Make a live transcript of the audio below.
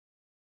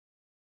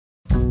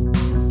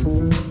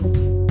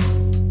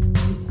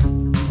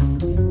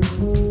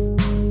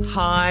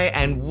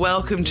and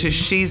welcome to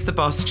She's the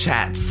Boss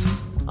Chats.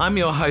 I'm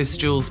your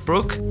host, Jules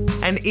Brooke,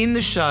 and in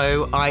the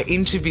show, I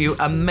interview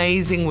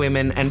amazing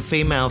women and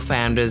female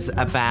founders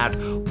about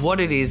what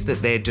it is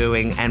that they're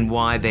doing and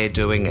why they're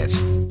doing it.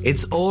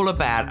 It's all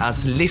about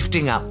us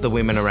lifting up the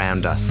women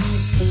around us.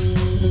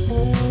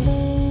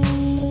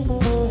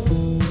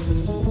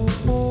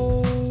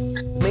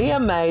 Mia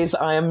Mays,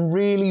 I am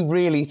really,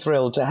 really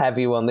thrilled to have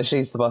you on the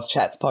She's the Boss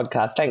Chats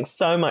podcast. Thanks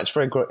so much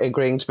for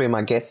agreeing to be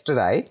my guest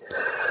today.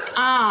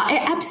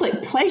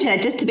 Absolute pleasure.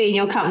 Just to be in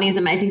your company is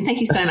amazing. Thank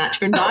you so much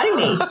for inviting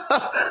me.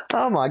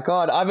 Oh, my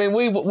God. I mean,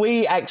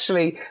 we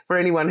actually, for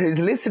anyone who's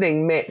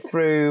listening, met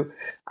through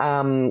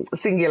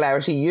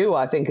Singularity U,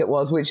 I think it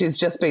was, which has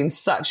just been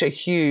such a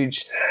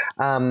huge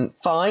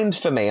find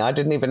for me. I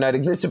didn't even know it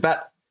existed,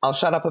 but I'll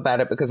shut up about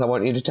it because I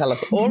want you to tell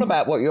us all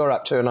about what you're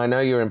up to, and I know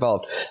you're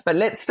involved. But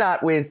let's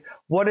start with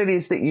what it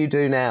is that you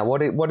do now.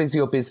 What is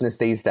your business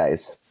these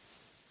days?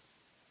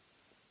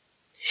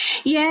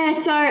 Yeah,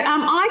 so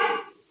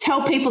I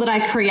tell people that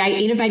I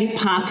create innovative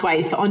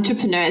pathways for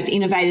entrepreneurs,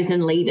 innovators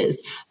and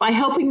leaders by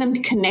helping them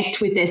to connect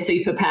with their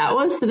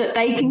superpowers so that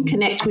they can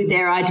connect with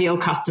their ideal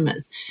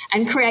customers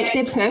and create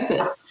their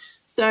purpose.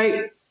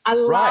 So I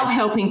love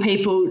helping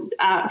people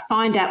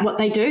find out what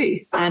they do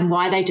and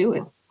why they do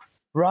it.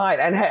 Right.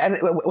 And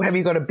have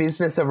you got a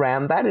business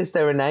around that? Is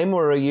there a name,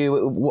 or are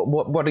you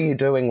what are you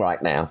doing right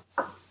now?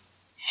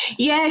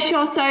 Yeah,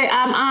 sure. So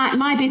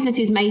my business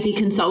is Maisie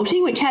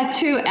Consulting, which has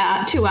two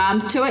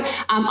arms to it.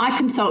 I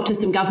consult to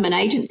some government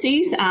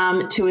agencies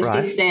to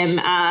assist them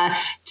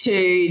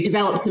to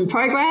develop some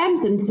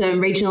programs and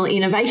some regional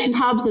innovation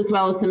hubs, as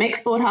well as some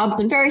export hubs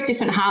and various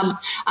different hubs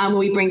where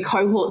we bring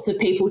cohorts of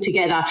people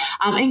together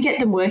and get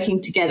them working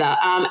together.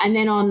 And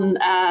then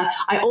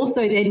I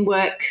also then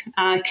work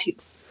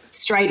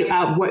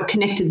work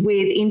connected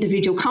with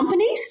individual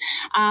companies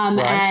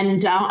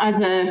and as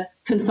a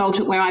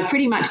consultant, where I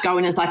pretty much go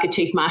in as like a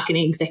chief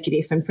marketing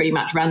executive and pretty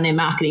much run their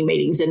marketing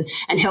meetings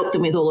and help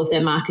them with all of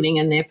their marketing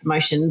and their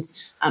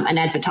promotions and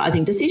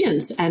advertising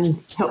decisions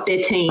and help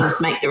their teams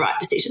make the right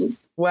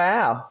decisions.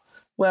 Wow.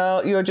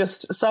 Well, you're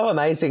just so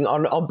amazing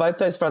on both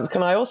those fronts.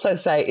 Can I also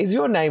say, is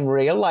your name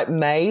real, like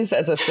Mays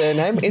as a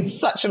surname? It's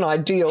such an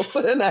ideal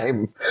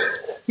surname.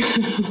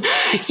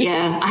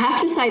 Yeah, I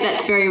have to say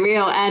that's very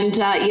real. And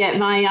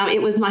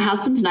it was my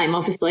husband's name,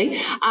 obviously,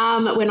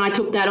 when I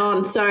took that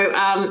on.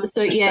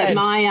 So yeah,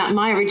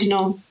 my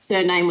original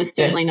surname was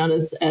certainly not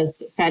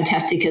as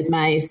fantastic as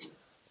Mays.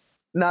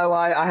 No,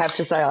 I have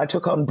to say I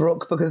took on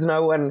Brooke because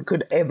no one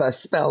could ever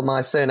spell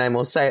my surname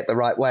or say it the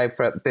right way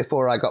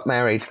before I got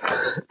married.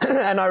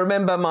 And I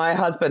remember my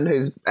husband,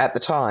 who's at the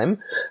time,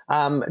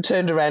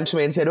 turned around to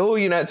me and said, oh,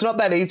 it's not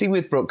that easy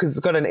with Brooke because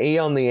it's got an E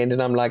on the end.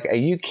 And I'm like, are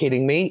you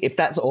kidding me? If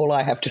that's all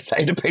I have to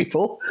say to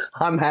people,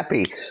 I'm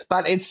happy.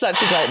 But it's such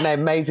a great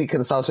name, Maisie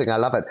Consulting. I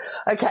love it.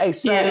 Okay,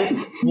 so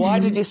why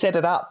did you set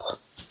it up?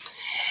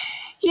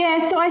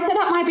 Yeah, so I set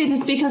up my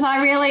business because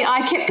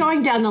I kept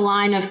going down the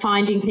line of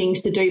finding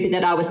things to do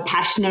that I was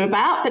passionate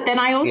about, but then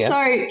I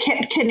also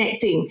kept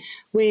connecting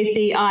with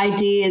the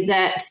idea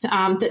that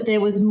that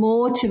there was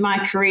more to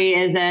my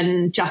career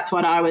than just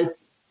what I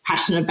was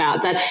passionate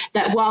about.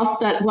 That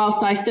whilst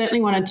I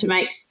certainly wanted to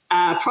make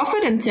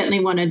profit and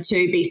certainly wanted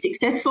to be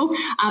successful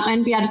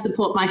and be able to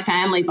support my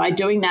family by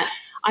doing that,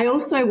 I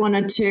also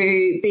wanted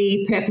to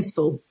be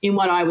purposeful in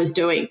what I was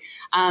doing.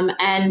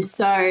 And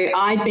so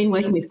I'd been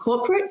working with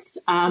corporates.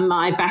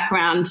 My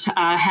background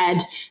had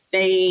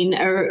been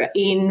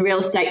in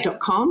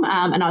realestate.com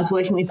and I was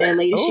working with their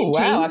leadership team. Oh,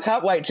 wow. I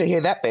can't wait to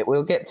hear that bit.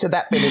 We'll get to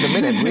that bit in a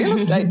minute.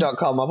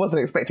 Realestate.com. I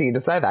wasn't expecting you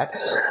to say that.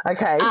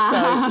 Okay,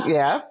 so,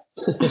 yeah.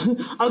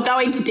 I'll go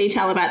into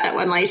detail about that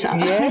one later.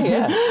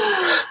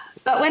 Yeah.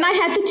 But when I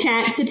had the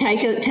chance to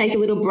take a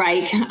little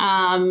break when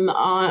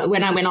I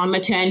went on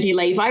maternity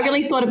leave, I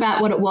really thought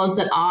about what it was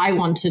that I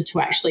wanted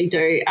to actually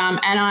do, and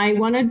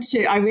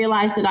I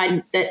realised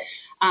that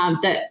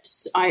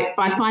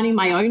by finding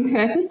my own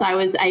purpose, I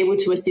was able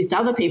to assist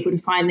other people to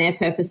find their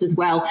purpose as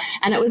well.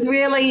 And it was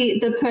really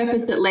the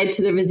purpose that led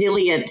to the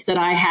resilience that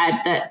I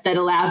had that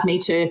allowed me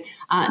to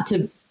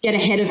get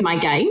ahead of my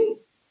game.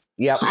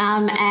 Yep.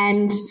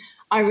 And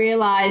I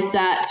realised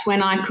that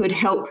when I could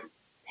help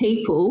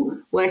people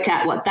work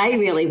out what they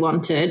really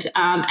wanted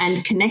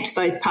and connect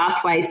those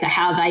pathways to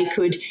how they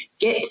could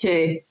get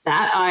to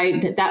that,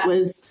 that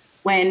was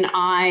when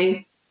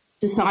I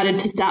decided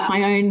to start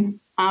my own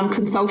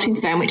consulting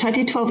firm, which I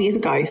did 12 years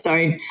ago.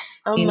 So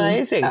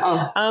amazing.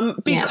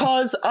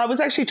 Because I was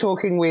actually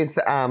talking with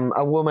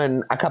a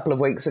woman a couple of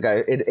weeks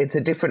ago. It's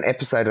a different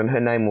episode and her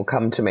name will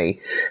come to me.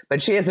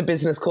 But she has a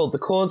business called The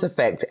Cause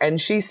Effect, and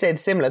she said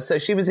similar. So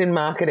she was in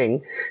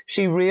marketing.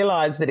 She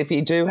realised that if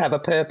you do have a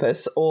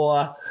purpose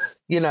or,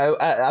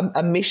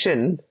 a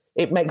mission,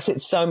 it makes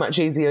it so much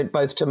easier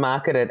both to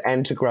market it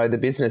and to grow the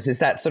business. Is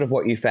that sort of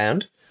what you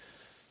found?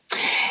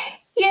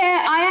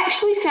 Yeah, I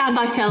actually found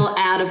I fell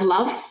out of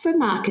love for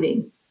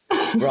marketing.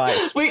 Right.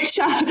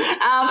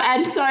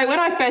 And so when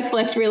I first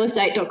left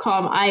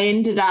realestate.com, I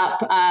ended up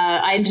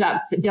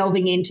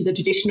delving into the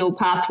traditional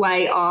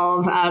pathway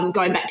of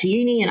going back to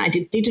uni, and I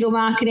did digital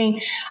marketing.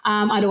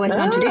 I'd always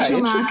done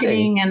traditional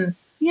marketing, and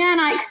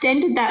I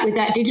extended that with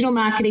that digital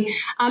marketing.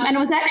 And it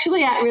was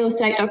actually at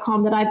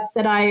realestate.com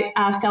that I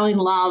fell in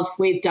love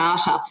with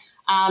data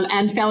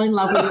and fell in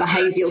love with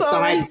behavioural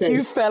sciences.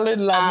 You fell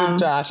in love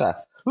with data.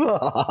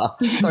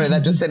 Sorry,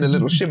 that just sent a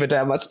little shiver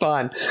down my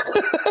spine.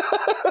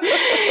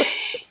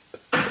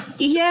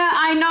 Yeah,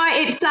 I know.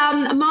 It's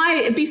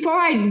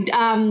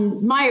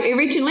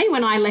originally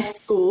when I left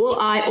school,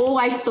 I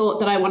always thought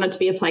that I wanted to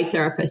be a play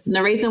therapist, and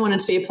the reason I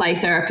wanted to be a play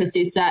therapist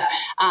is that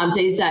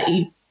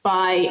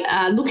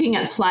by looking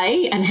at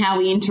play and how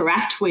we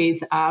interact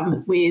with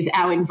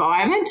our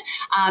environment.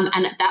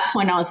 And at that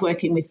point, I was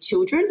working with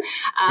children.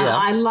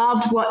 I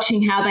loved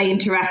watching how they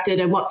interacted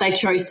and what they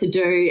chose to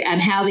do,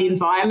 and how the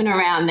environment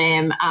around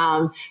them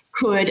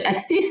could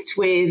assist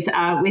with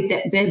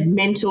their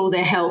mental,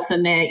 their health,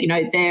 and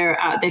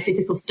their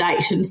physical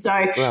state. And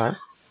so,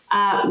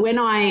 when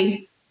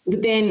I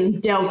then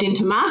delved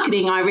into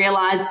marketing, I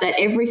realised that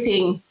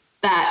everything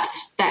that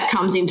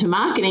comes into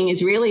marketing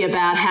is really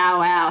about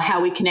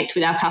how we connect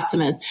with our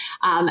customers.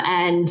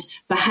 And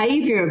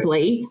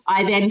behaviourally,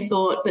 I then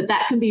thought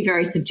that can be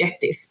very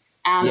subjective.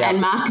 And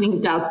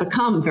marketing does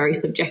become very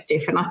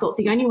subjective. And I thought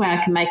the only way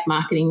I can make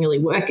marketing really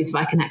work is if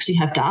I can actually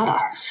have data.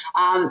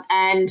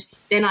 And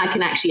then I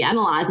can actually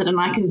analyse it, and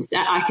I can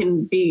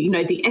be,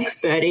 the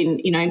expert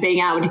in, being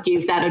able to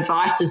give that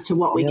advice as to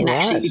what we can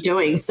actually be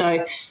doing.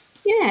 So,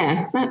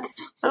 yeah,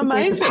 that's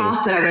amazing. The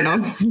path that I went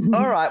on.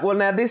 All right. Well,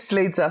 now this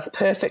leads us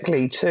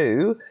perfectly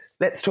to,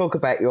 let's talk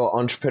about your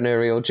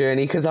entrepreneurial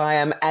journey, because I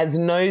am as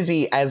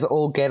nosy as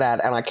all get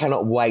out, and I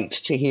cannot wait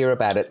to hear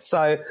about it.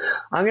 So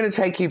I'm going to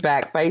take you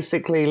back.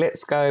 Basically,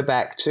 let's go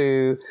back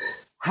to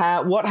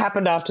what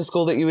happened after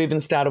school that you even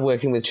started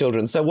working with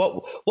children. So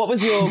what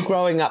was your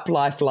growing up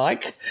life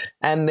like,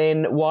 and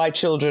then why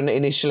children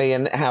initially,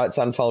 and how it's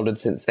unfolded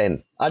since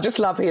then? I just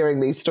love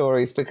hearing these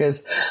stories,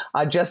 because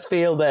I just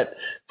feel that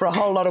for a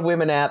whole lot of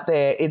women out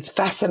there, it's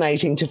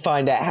fascinating to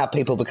find out how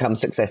people become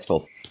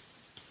successful.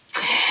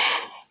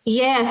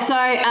 Yeah, so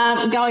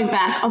going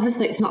back,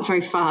 obviously it's not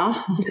very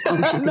far. I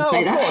wish I could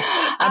say that. Of course.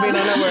 I mean,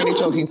 I know we're only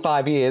talking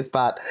 5 years,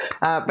 but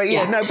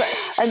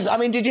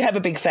did you have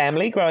a big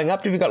family growing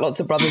up? Have you got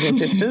lots of brothers and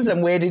sisters,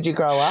 and where did you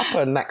grow up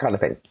and that kind of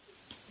thing?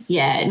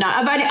 Yeah, no,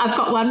 I've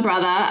got one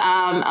brother,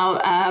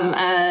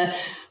 a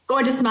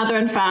gorgeous mother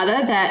and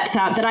father that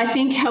I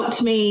think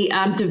helped me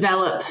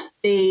develop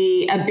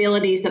the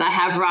abilities that I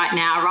have right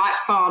now, right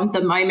from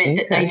the moment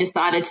that they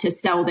decided to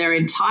sell their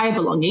entire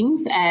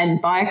belongings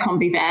and buy a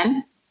Kombi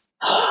van.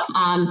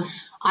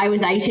 I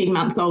was 18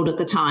 months old at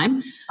the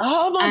time.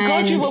 Oh my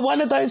God, you were one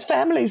of those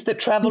families that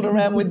travelled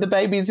around with the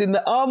babies in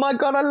the. Oh my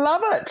God, I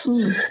love it.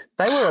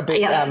 They were a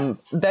bit.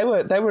 They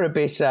were a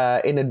bit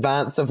in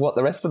advance of what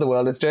the rest of the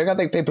world is doing. I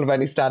think people have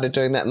only started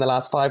doing that in the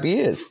last 5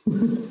 years.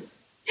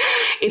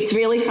 It's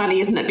really funny,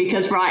 isn't it?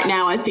 Because right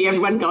now I see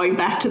everyone going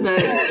back to the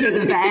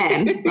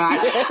van,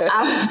 right?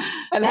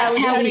 And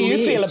how do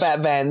you feel about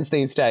vans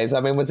these days?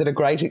 I mean, was it a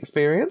great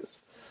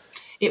experience?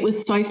 It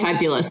was so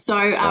fabulous.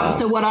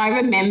 So what I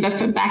remember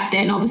from back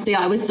then, obviously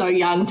I was so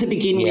young to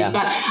begin with,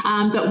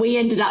 but we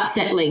ended up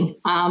settling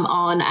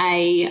on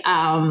a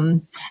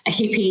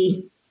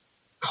hippie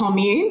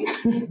commune.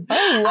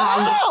 Oh,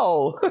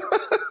 wow.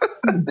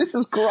 This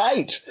is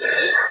great.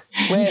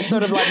 We're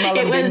sort of like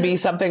Mullumbimby,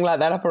 something like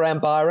that, up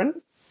around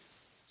Byron.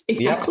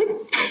 Exactly.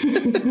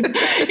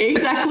 Yep.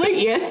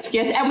 Exactly. Yes.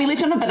 And we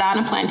lived on a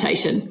banana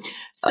plantation.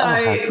 So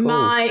cool.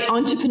 My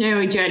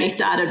entrepreneurial journey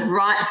started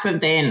right from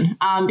then,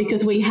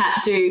 because we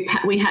had to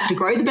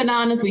grow the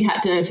bananas, we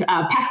had to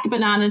pack the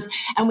bananas,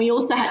 and we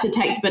also had to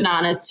take the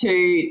bananas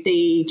to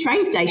the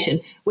train station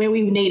where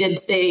we needed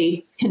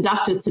the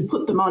conductors to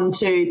put them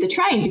onto the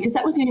train, because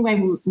that was the only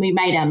way we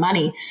made our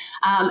money.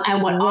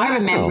 And what I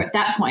remember at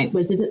that point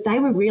was that they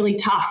were really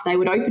tough. They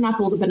would open up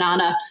all the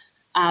banana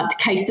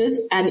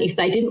cases, and if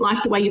they didn't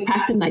like the way you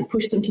packed them, they'd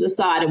push them to the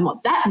side. And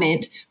what that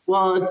meant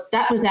was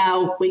that was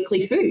our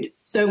weekly food.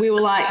 So we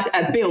were like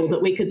a bill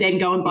that we could then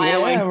go and buy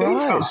our own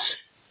food from.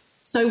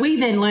 So we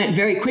then learnt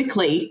very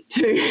quickly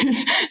to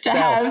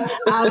have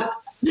have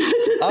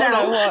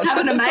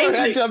an amazing. Sorry,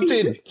 I jumped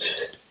in.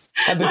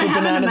 Have the good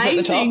bananas at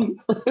the top.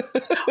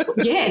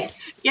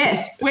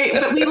 Yes.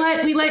 But we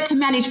learnt to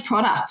manage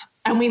product,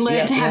 and we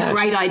learned to have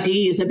great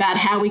ideas about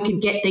how we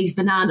could get these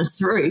bananas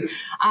through.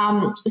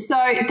 So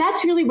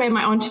that's really where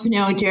my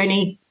entrepreneurial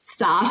journey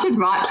started,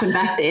 right from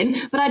back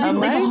then. But I didn't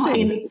live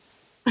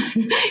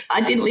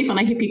on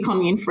a hippie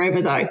commune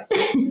forever, though.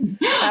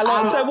 How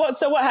long?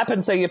 So what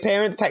happened? So your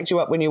parents packed you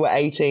up when you were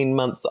 18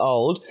 months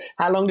old.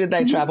 How long did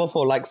they travel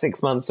for? Like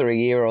 6 months or a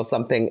year or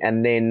something,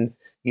 and then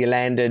you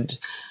landed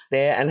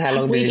there? And how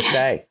long did you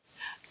stay?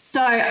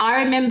 So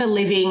I remember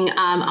living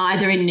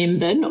either in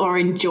Nimbin or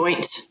in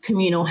joint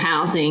communal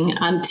housing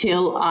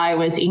until I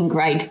was in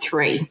grade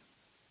 3.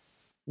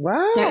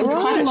 Wow. So it was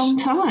right. quite a long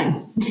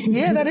time.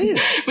 Yeah, that is.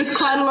 It was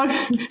quite a long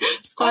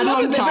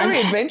They're time. very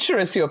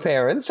adventurous, your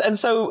parents. And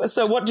so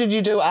what did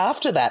you do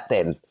after that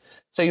then?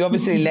 So you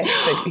obviously left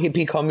the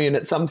hippie commune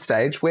at some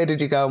stage. Where did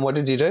you go and what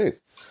did you do?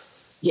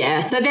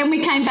 Yeah, so then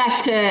we came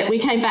back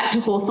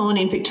to Hawthorn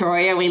in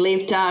Victoria. We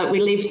lived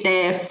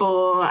there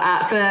for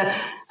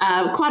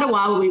quite a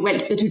while. We went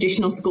to the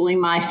traditional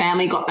schooling. My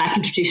family got back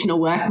in traditional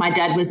work. My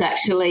dad was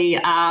actually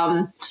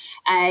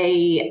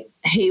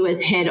he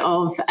was head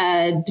of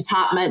a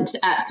department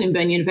at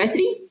Swinburne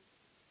University.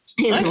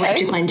 He was an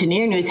electrical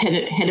engineer and he was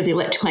head of the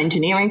electrical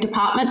engineering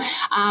department.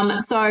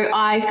 So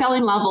I fell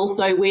in love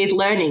also with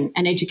learning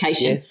and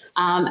education. Yes.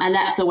 And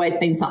that's always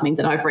been something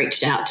that I've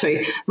reached out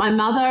to. My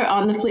mother,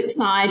 on the flip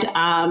side,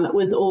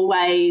 was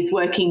always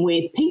working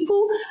with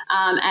people,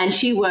 and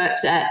she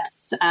worked at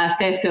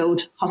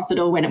Fairfield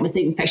Hospital when it was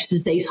the infectious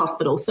disease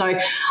hospital. So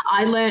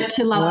I learnt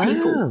to love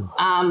people,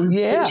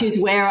 which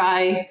is where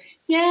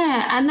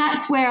and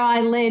that's where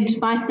I led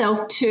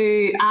myself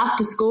to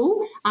after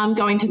school,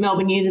 going to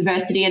Melbourne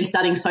University and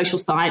studying social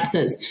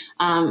sciences,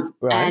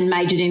 and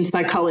majored in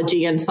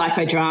psychology and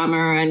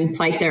psychodrama and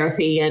play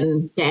therapy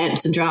and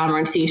dance and drama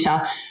and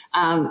theatre,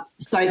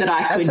 so that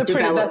I could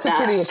develop that. That's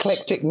a pretty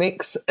eclectic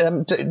mix,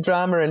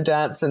 drama and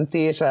dance and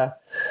theatre.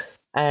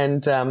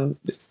 And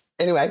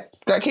anyway,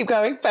 keep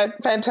going.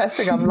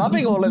 Fantastic. I'm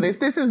loving all of this.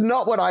 This is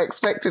not what I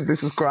expected.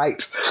 This is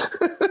great.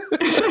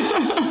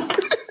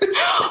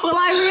 Well,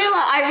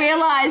 I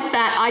realised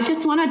that I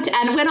just wanted to,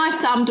 and when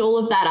I summed all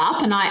of that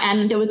up,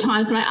 and there were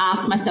times when I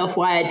asked myself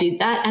why I did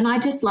that, and I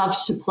just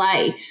loved to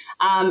play.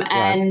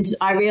 And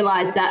I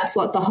realised that's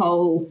what the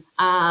whole,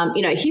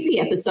 hippie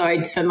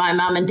episodes for my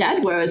mum and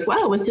dad were as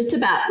well, was just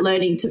about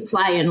learning to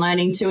play and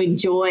learning to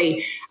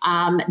enjoy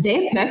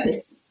their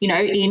purpose,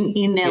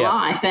 in their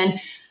life.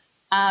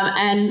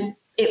 And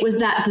it was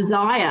that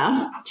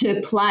desire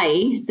to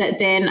play that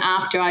then,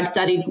 after I'd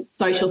studied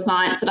social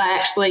science, that I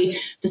actually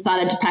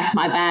decided to pack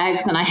my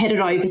bags and I headed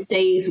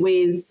overseas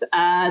with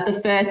the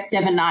first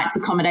 7 nights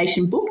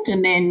accommodation booked,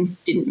 and then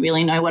didn't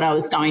really know what I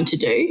was going to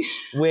do.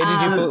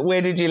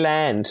 Where did you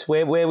land?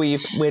 Where were you?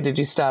 Where did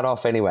you start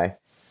off anyway?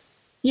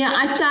 Yeah,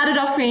 I started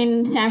off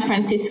in San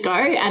Francisco,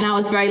 and I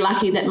was very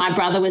lucky that my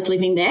brother was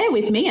living there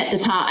with me at the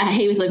time.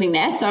 He was living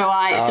there, so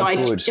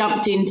I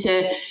jumped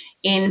into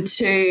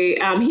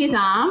his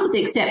arms,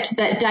 except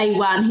that day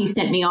one he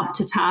sent me off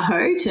to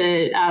Tahoe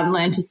to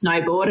learn to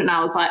snowboard, and I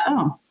was like,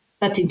 oh,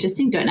 that's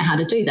interesting, don't know how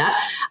to do that.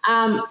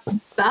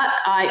 But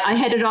I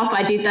headed off,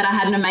 I did that, I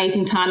had an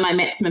amazing time, I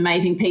met some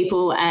amazing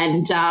people,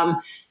 and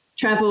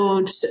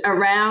travelled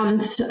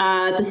around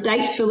the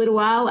States for a little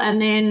while,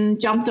 and then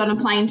jumped on a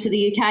plane to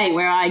the UK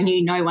where I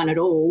knew no one at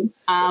all.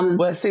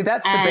 Well, see,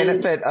 that's the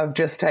benefit of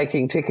just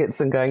taking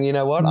tickets and going, you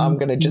know what, I'm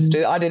going to just do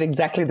it. I did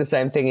exactly the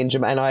same thing in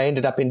Jamaica, and I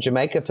ended up in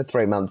Jamaica for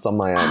 3 months on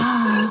my own.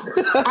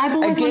 I've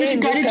always wanted to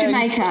go to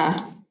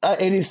Jamaica.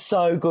 It is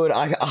so good.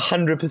 I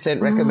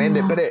 100% recommend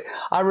it. But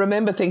I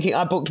remember thinking,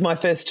 I booked my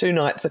first 2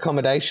 nights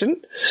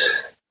accommodation.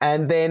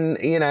 And then,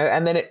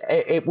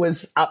 it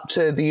was up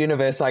to the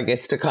universe, I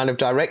guess, to kind of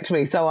direct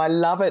me. So I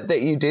love it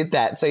that you did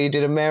that. So you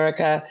did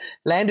America,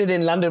 landed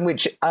in London,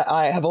 which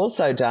I have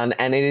also done.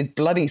 And it is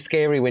bloody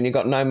scary when you've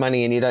got no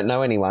money and you don't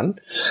know anyone.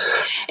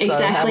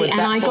 Exactly.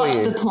 And I got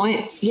to the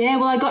point,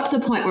 I got to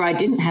the point where I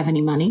didn't have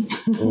any money.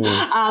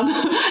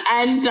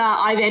 And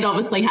I then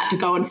obviously had to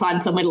go and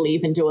find somewhere to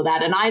live and do all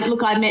that. And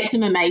I met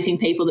some amazing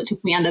people that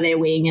took me under their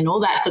wing and all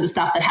that sort of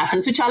stuff that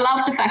happens, which I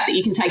love the fact that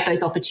you can take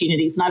those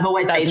opportunities. And I've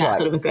always been that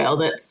sort of a girl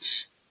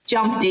that's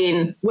jumped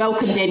in,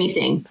 welcomed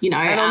anything, And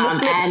on the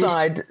flip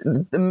side,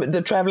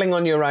 the travelling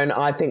on your own,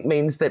 I think,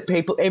 means that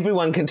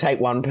everyone can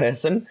take one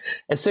person.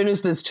 As soon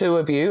as there's 2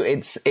 of you,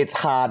 it's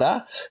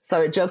harder.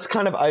 So it just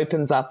kind of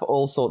opens up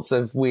all sorts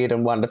of weird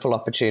and wonderful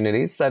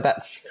opportunities. So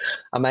that's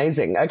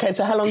amazing. Okay,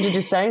 so how long did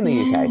you stay in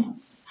the UK?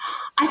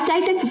 I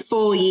stayed there for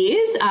 4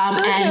 years,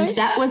 and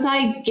that was,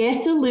 I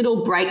guess, a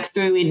little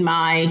breakthrough in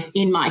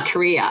my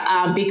career,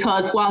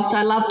 because whilst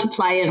I love to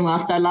play and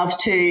whilst I love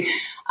to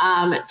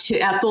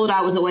I thought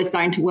I was always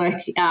going to work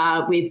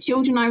with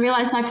children, I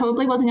realised I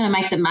probably wasn't going to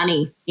make the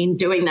money in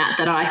doing that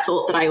I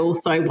thought that I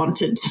also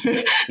wanted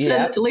to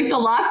live the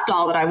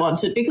lifestyle that I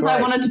wanted, because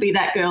I wanted to be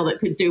that girl that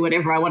could do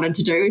whatever I wanted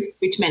to do,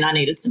 which meant I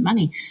needed some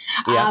money.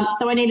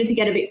 So I needed to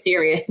get a bit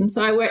serious. And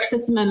so I worked for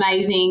some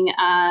amazing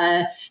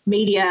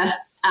media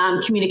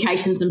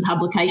communications and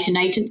publication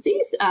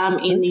agencies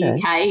in the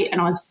UK, and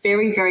I was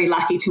very, very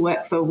lucky to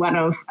work for one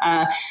of,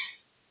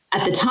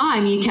 at the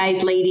time,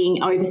 UK's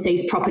leading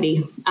overseas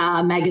property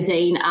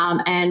magazine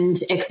and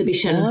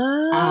exhibition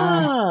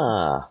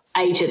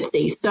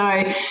agency.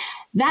 So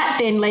that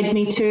then led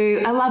me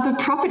to a love of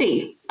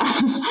property.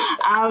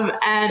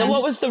 And so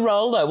what was the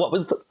role, though?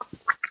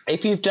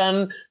 If you've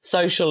done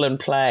social and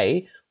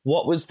play,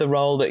 what was the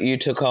role that you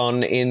took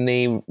on in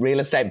the real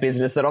estate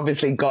business that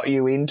obviously got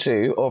you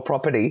into, or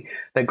property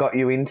that got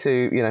you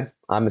into,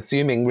 I'm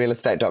assuming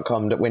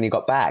realestate.com when you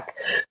got back.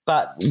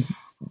 But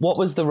what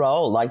was the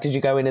role? Like, did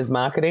you go in as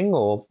marketing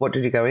or what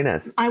did you go in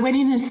as? I went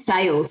in as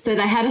sales. So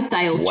they had a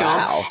sales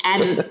job,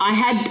 and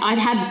I'd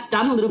had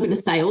done a little bit of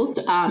sales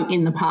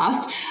in the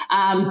past,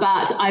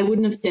 but I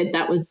wouldn't have said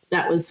that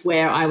was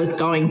where I was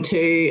going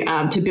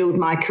to build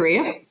my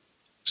career.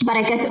 But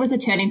I guess it was a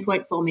turning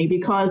point for me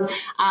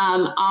because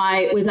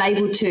I was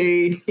able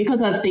to,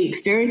 because of the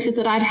experiences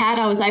that I'd had,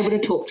 I was able to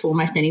talk to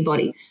almost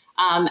anybody.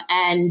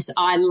 And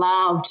I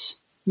loved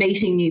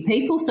meeting new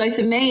people. So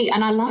for me,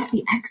 and I loved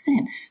the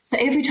accent. So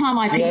every time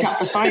I picked up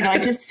the phone, I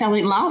just fell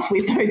in love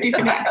with the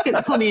different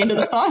accents on the end of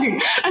the phone.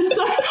 And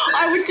so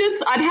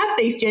I'd have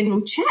these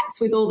general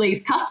chats with all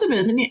these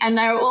customers, and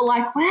they were all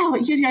like, wow,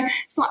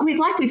 it's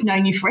like we've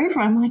known you forever.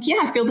 I'm like,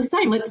 yeah, I feel the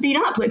same. Let's meet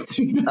up.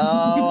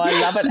 Oh, I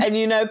love it.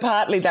 And,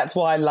 partly that's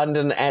why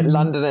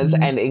Londoners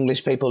and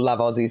English people love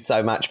Aussies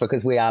so much,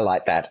 because we are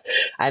like that.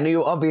 And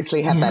you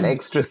obviously have that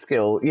extra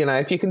skill.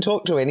 If you can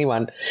talk to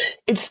anyone.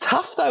 It's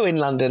tough, though, in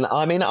London.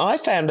 I mean, I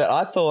found it.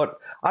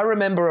 I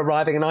remember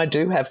arriving, and I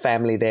do have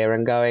family there,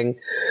 and going,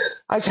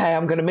 okay,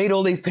 I'm going to meet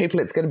all these people.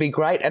 It's going to be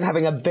great. And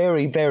having a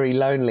very, very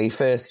lonely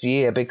first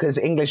year, because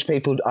English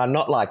people are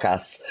not like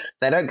us.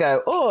 They don't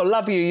go, oh,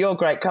 love you, you're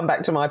great, come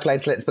back to my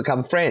place, let's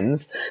become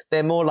friends.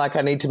 They're more like,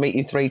 I need to meet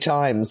you 3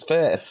 times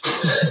first.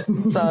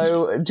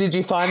 So did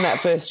you find that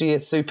first year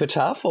super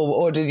tough,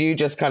 or did you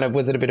just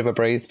was it a bit of a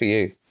breeze for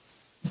you?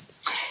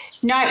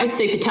 No, it was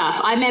super tough.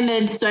 I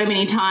remembered so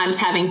many times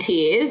having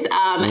tears,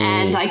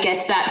 and I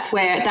guess that's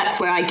where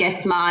I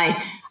guess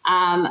my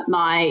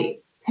my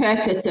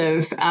purpose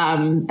of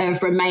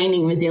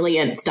remaining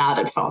resilient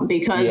started from,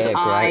 because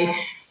I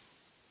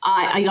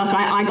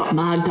got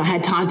mugged. I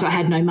had times where I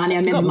had no money. I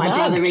remember my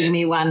brother ringing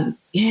me one.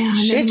 Yeah,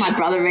 I remember my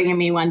brother ringing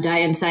me one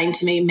day and saying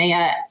to me,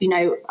 Mia,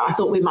 I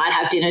thought we might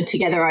have dinner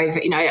together over,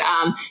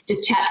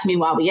 just chat to me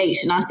while we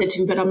eat. And I said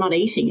to him, but I'm not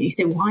eating. And he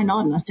said, why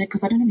not? And I said,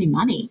 because I don't have any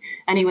money.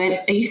 And he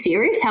went, are you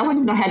serious? How long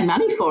have I had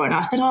money for? And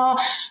I said,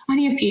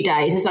 only a few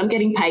days. As I'm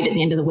getting paid at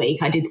the end of the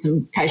week. I did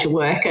some casual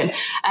work. And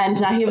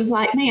he was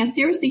like, Mia,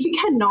 seriously, you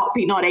cannot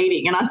be not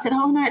eating. And I said,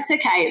 oh, no, it's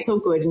okay. It's all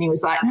good. And he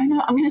was like,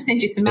 no, I'm going to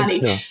send you some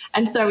money.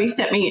 And so he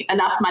sent me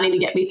enough money to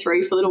get me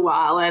through for a little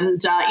while.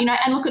 And,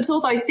 and look, it's all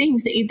those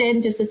things that you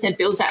then, just as I said,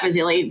 builds that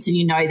resilience,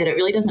 and that it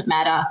really doesn't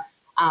matter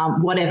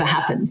whatever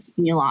happens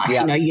in your life.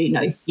 You're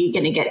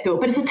going to get through it.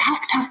 But it's a tough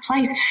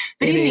place.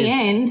 But in the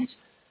end,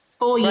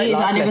 4 years,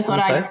 I never thought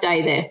I'd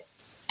stay there.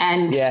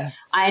 And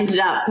I ended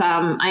up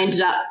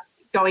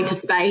going to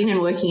Spain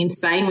and working in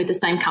Spain with the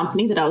same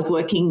company that I was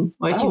working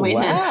with.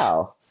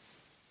 Wow.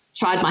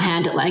 Tried my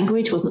hand at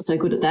language, wasn't so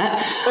good at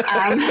that.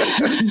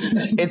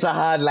 It's a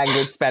hard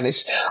language,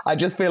 Spanish. I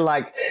just feel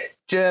like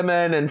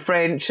German and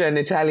French and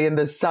Italian,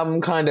 there's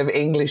some kind of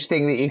English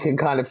thing that you can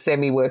kind of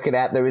semi-work it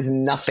out. There is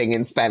nothing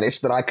in Spanish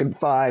that I can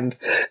find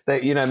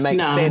that,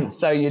 makes sense.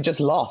 So you're just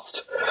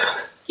lost.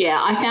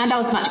 Yeah, I found I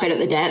was much better at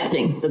the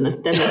dancing than the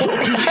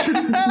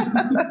talking.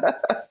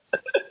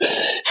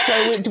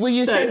 So were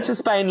you sent to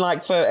Spain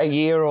for a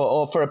year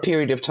or for a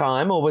period of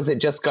time, or was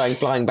it just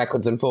flying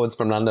backwards and forwards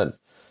from London?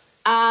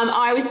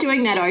 I was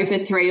doing that over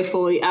 3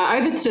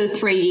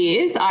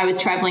 years. I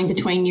was travelling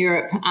between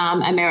Europe,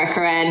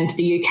 America and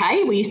the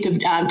UK. We used to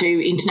do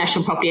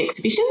international property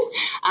exhibitions.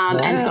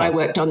 And so I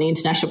worked on the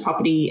international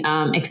property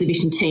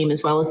exhibition team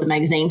as well as the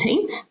magazine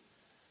team.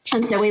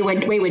 And so we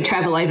would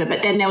travel over,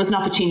 but then there was an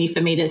opportunity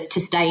for me to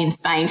stay in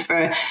Spain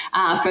for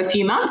a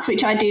few months,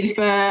 which I did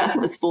for, I think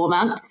it was 4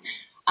 months.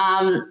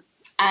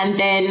 And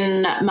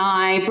then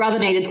my brother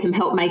needed some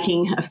help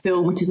making a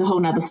film, which is a whole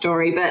nother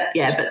story. But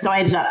so I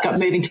ended up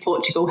moving to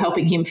Portugal,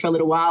 helping him for a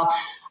little while,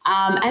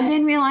 and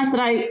then realised that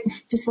I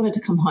just wanted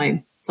to come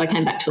home. So I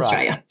came back to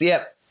Australia.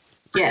 Yep.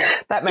 Yeah.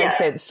 That makes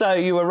sense. So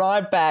you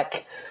arrived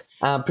back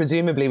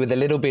presumably with a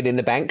little bit in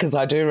the bank, because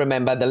I do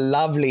remember the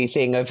lovely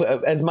thing of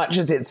as much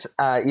as it's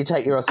you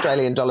take your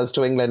Australian dollars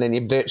to England and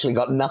you've virtually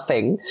got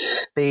nothing,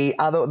 the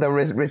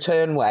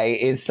return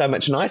way is so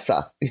much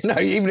nicer.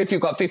 Even if you've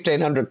got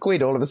 1,500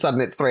 quid, all of a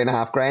sudden it's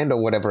 $3,500 or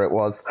whatever it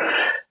was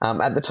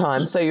at the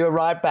time. So you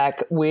arrived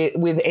back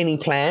with any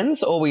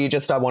plans, or were you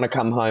just, I want to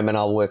come home and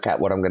I'll work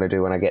out what I'm going to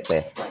do when I get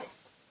there?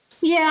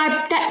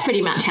 Yeah, that's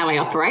pretty much how I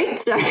operate.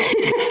 So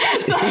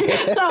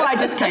I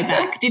just came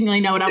back. Didn't really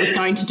know what I was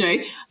going to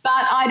do,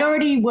 but I'd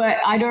already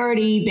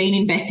been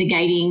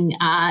investigating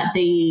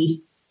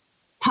the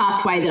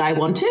pathway that I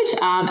wanted,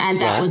 and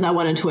that was I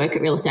wanted to work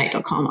at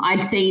realestate.com.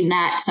 I'd seen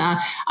that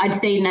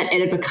it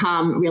had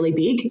become really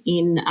big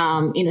in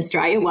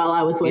Australia while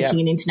I was working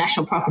in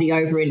international property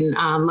over in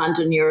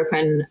London, Europe,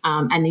 and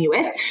the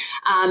US,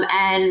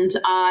 and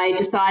I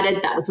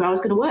decided that was where I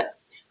was going to work.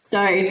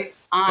 So.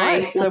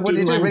 So what did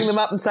you do? Ring them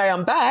up and say,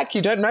 I'm back.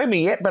 You don't know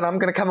me yet, but I'm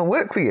going to come and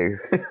work for you.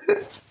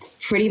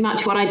 Pretty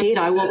much what I did.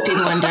 I walked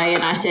in one day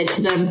and I said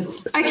to them,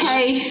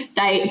 okay,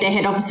 their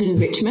head office is in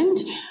Richmond.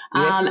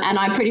 And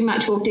I pretty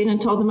much walked in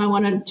and told them I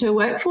wanted to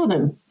work for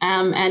them.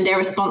 And their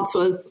response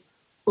was,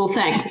 well,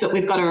 thanks, but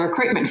we've got a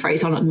recruitment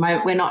freeze on at the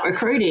moment. We're not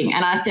recruiting.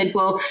 And I said,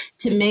 well,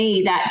 to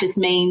me, that just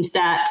means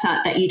that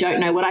you don't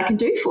know what I can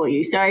do for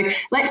you. So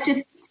let's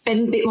just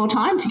spend a bit more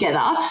time together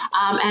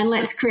and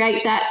let's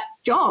create that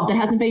job that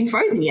hasn't been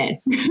frozen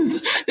yet.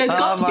 There's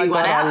got to be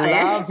one out there.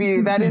 I love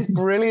you. That is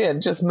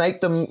brilliant. Just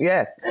make them,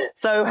 yeah.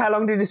 So how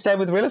long did you stay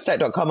with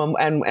realestate.com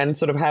and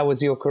sort of how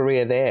was your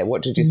career there?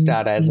 What did you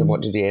start as and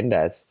what did you end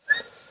as?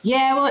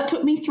 Yeah, well, it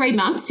took me 3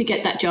 months to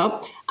get that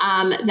job.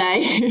 I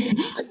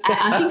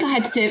think I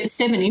had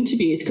 7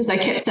 interviews because they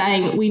kept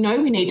saying, we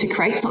know we need to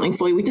create something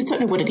for you. We just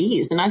don't know what it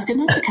is. And I said,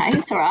 that's okay.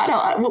 It's all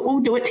right. We'll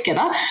do it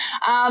together.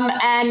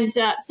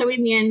 So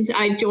in the end,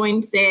 I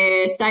joined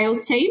their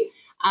sales team.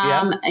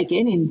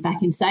 Again,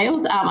 back in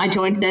sales, I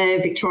joined the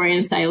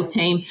Victorian sales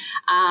team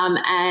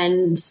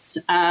and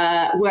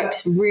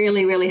worked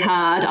really, really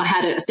hard. I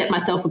had set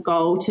myself a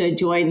goal to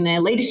join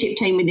their leadership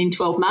team within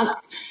 12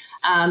 months.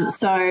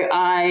 So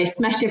I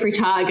smashed every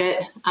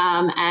target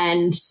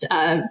and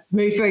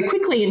moved very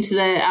quickly into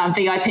the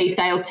VIP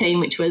sales team,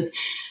 which was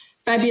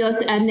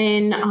fabulous. And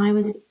then I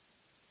was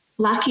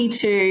lucky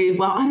to,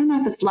 well, I don't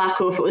know if it's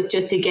luck or if it was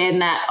just, again,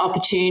 that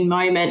opportune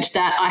moment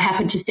that I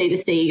happened to see the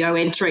CEO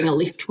entering a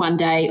lift one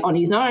day on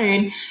his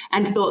own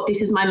and thought, this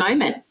is my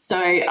moment. So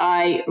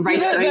I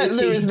raced over to...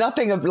 There is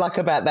nothing of luck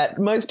about that.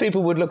 Most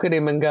people would look at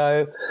him and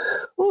go,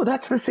 oh,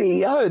 that's the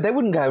CEO. They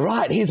wouldn't go,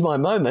 right, here's my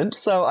moment.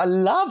 So I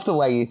love the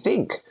way you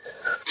think.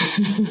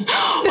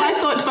 I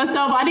thought to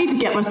myself, I need to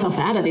get myself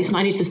out of this and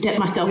I need to step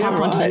myself up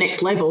onto the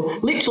next level,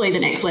 literally the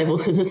next level,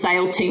 because the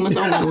sales team was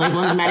on one level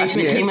and the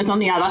management team was on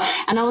the other.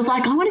 And I was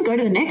like, I want to go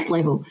to the next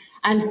level.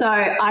 And so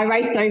I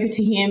raced over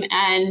to him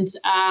and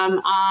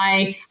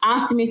I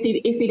asked him if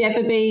he'd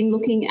ever been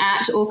looking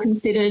at or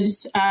considered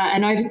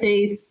an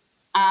overseas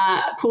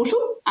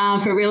portal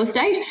for real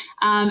estate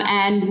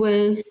and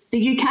was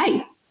the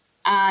UK.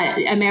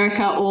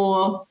 America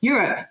or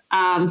Europe,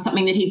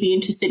 something that he'd be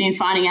interested in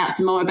finding out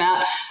some more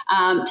about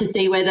to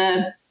see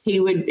whether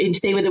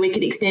we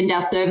could extend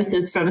our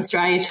services from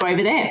Australia to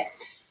over there.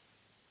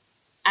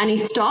 And he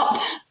stopped,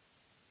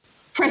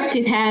 pressed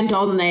his hand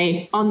on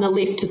the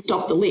lift to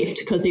stop the lift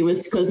because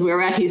we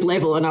were at his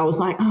level, and I was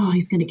like, oh,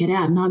 he's going to get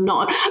out, and I'm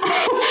not.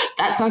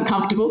 That's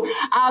uncomfortable.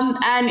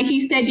 And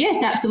he said,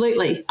 yes,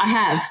 absolutely, I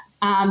have.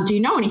 Do you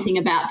know anything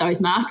about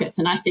those markets?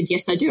 And I said,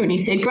 yes, I do. And he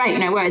said, great,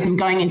 no worries. I'm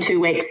going in 2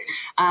 weeks.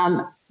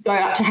 Go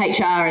up to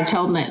HR and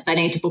tell them that they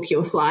need to book you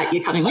a flight.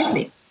 You're coming with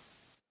me.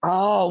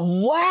 Oh,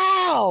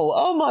 wow.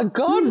 Oh, my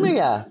God,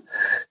 Mia.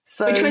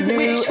 So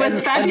which was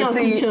fabulous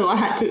until I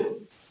had to...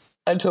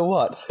 Until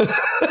what?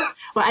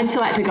 Well,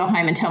 until I had to go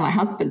home and tell my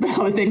husband that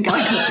I was then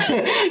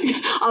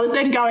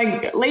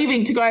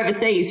leaving to go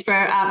overseas for,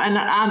 and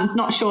I'm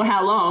not sure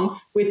how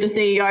long, with the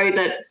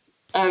CEO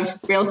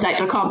of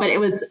realestate.com, but it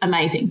was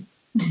amazing.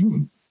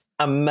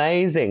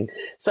 Amazing.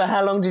 So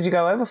how long did you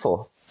go over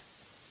for?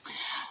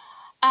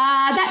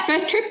 That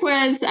first trip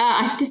was,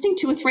 I just think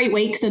 2 or 3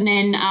 weeks, and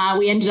then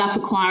we ended up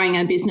acquiring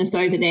a business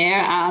over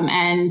there,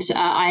 and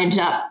I ended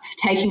up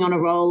taking on a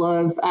role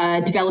of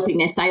developing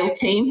their sales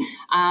team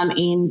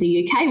in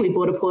the UK. We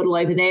bought a portal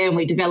over there and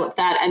we developed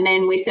that, and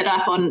then we set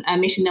up on a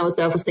mission. There was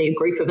obviously a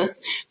group of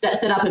us that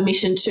set up a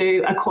mission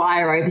to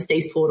acquire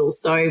overseas portals.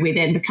 So we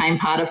then became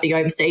part of the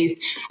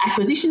overseas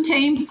acquisition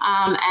team,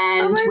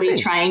 and Amazing. We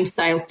trained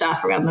sales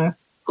staff around the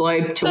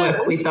globe to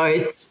work with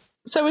those.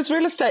 So is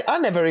real estate, I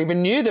never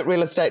even knew that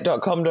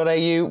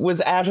realestate.com.au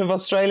was out of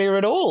Australia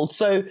at all.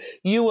 So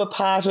you were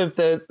part of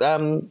the,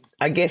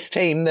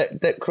 team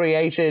that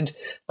created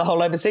the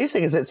whole overseas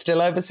thing. Is it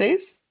still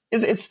overseas?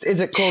 Is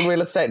it called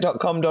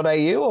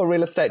realestate.com.au or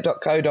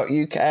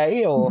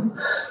realestate.co.uk or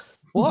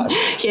what?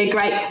 Yeah,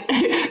 great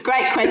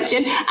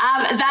question.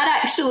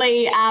 That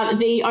actually,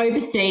 the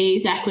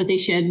overseas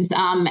acquisitions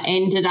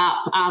ended up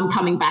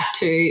coming back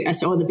to,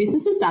 or the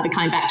businesses started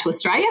coming back to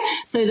Australia.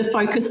 So the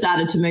focus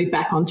started to move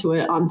back onto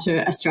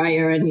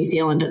Australia and New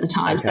Zealand at the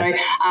time. Okay.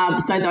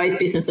 So those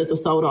businesses were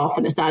sold off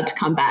and it started to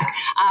come back.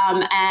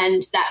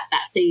 And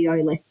that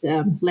CEO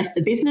left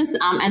the business.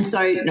 And so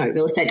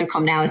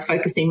realestate.com now is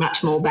focusing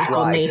much more back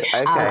on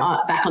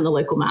the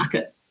local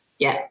market.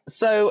 Yeah.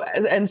 So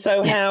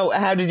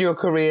how did your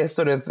career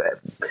sort of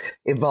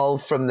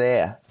evolve from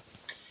there?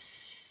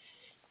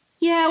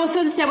 Yeah, well,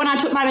 sort of said when I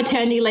took my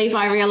maternity leave,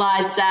 I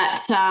realised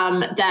that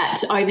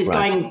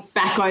going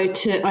back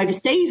to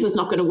overseas was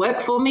not going to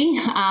work for me.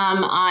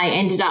 I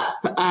ended up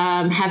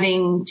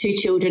having 2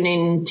 children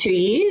in 2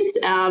 years,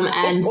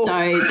 and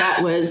so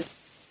that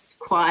was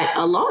quite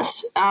a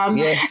lot.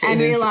 Yes,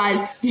 and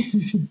realised.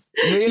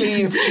 Really,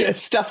 you've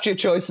just stuffed your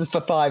choices for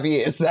 5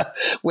 years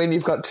when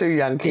you've got 2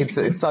 young kids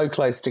that are so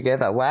close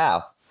together.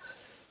 Wow.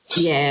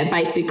 Yeah,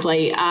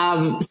 basically.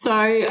 So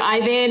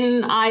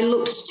I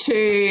looked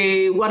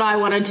to what I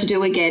wanted to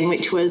do again,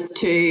 which was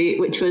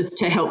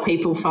to help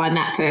people find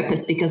that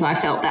purpose, because I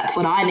felt that's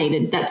what I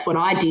needed. That's what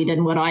I did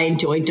and what I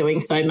enjoyed doing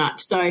so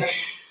much. So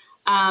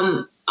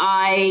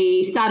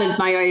I started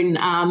my own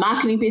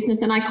marketing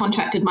business, and I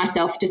contracted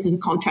myself just as a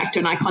contractor,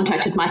 and I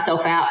contracted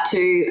myself out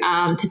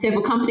to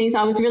several companies.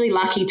 I was really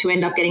lucky to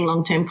end up getting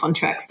long-term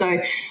contracts. So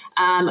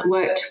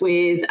worked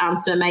with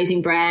some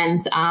amazing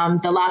brands.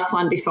 The last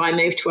one before I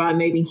moved to where I'm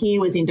moving here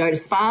was Indota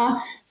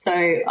Spa. So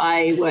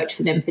I worked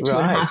for them for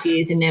 2.5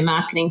 years in their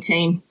marketing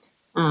team.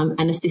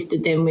 and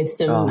assisted them with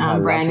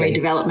some brand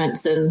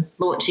redevelopments and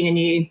launching a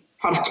new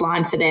product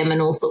line for them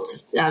and all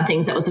sorts of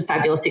things. That was a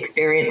fabulous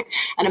experience.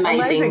 An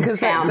amazing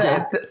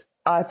founder.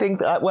 I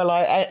think,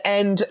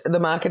 and the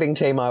marketing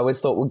team I always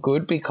thought were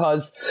good,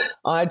 because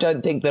I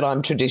don't think that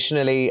I'm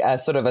traditionally a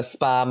sort of a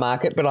spa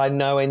market, but I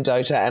know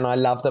Endota and I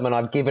love them, and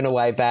I've given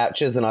away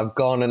vouchers and I've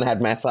gone and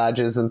had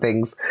massages and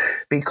things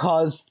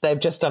because they've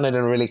just done it in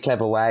a really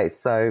clever way.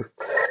 So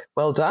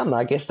well done.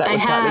 I guess that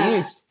was partly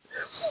used.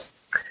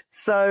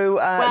 So,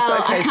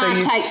 I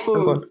can't take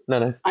full.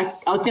 No. I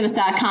was going to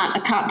say I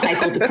can't take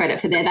all the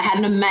credit for that. They had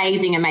an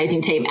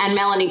amazing team, and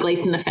Melanie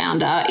Gleeson, the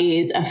founder,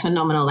 is a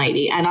phenomenal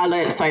lady, and I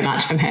learned so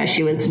much from her.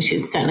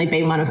 She's certainly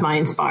been one of my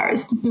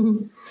inspirers.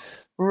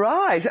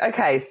 Right.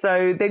 Okay.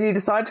 So then you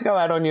decide to go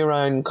out on your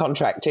own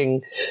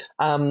contracting,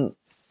 and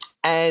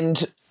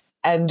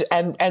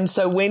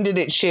so when did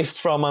it shift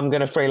from I'm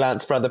going to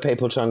freelance for other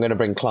people to I'm going to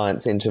bring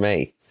clients into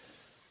me?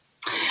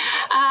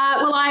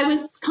 Well, I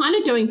was kind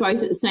of doing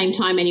both at the same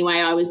time anyway.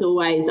 I was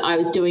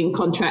doing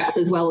contracts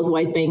as well as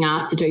always being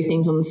asked to do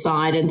things on the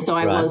side. And so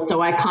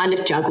I kind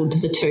of juggled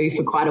the two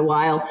for quite a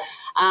while.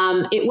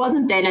 It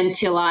wasn't then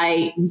until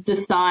I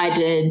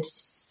decided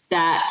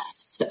that,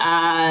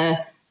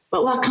 I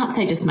can't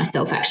say just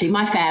myself, actually.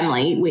 My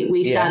family,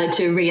 we started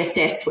to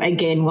reassess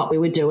again what we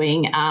were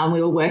doing.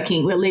 We were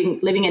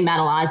living in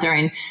Mount Eliza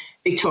in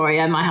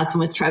Victoria. My husband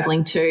was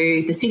travelling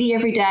to the city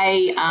every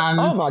day.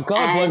 Oh, my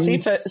God, was he?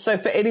 So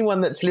for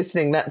anyone that's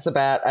listening, that's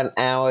about an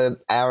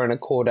hour and a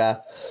quarter,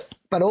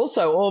 but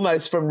also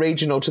almost from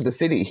regional to the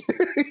city.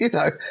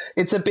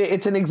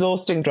 It's an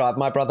exhausting drive.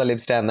 My brother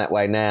lives down that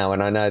way now,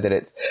 and I know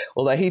that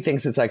although he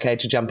thinks it's okay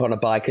to jump on a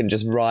bike and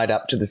just ride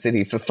up to the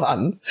city for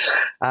fun.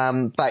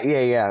 But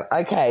yeah.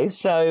 Okay,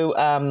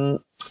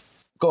 so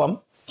go on.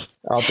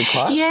 I'll be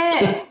quiet.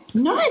 Yeah.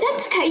 No,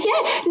 that's okay.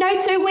 Yeah. No,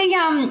 so we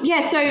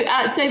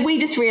so we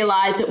just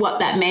realised that what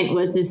that meant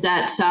was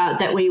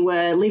that we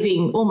were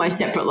living almost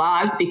separate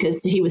lives,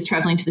 because he was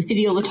travelling to the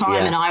city all the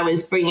time and I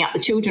was bringing up the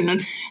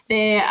children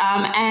there,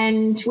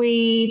 and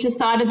we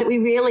decided that we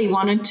really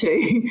wanted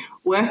to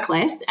work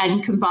less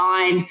and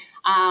combine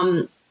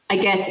I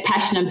guess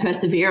passion and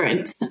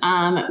perseverance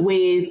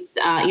with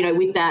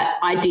that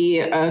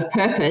idea of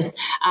purpose,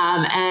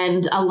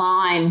 and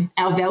align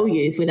our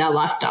values with our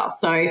lifestyle.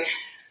 So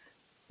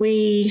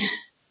we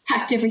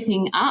packed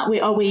everything up.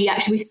 We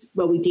actually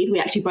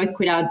both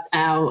quit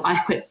I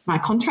quit my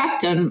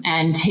contract,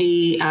 and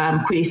he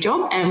quit his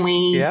job, and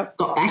we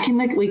got back in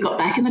the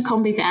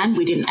combi van.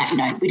 We didn't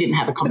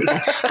have a combi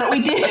van, but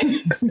we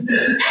did.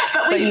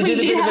 But you did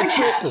a bit of a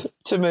trip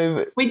to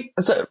move.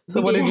 So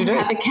what did you do?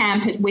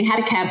 We had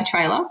a camper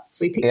trailer,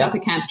 so we picked up a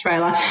camper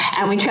trailer,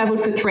 and we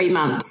travelled for 3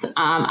 months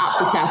up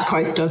the south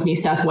coast of New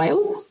South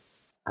Wales.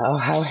 Oh,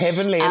 how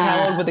heavenly! And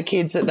how old were the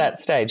kids at that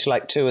stage?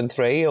 Like 2 and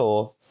 3,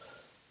 or?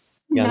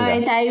 Younger.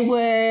 No, they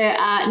were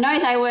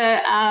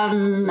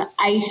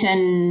 8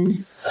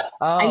 and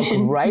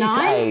great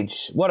 9.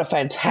 age! What a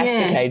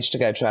fantastic age to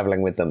go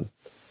travelling with them.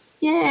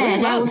 Yeah,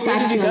 that was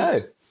fabulous. Where did you go?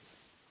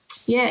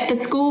 Yeah, the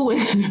school.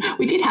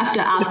 We did have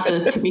to ask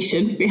for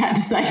permission. We had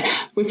to say,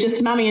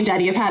 Mummy and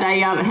Daddy have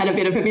had a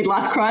bit of a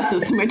midlife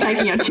crisis, and we're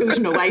taking our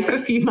children away for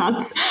a few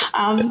months.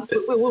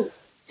 We'll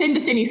send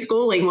us any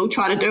schooling. We'll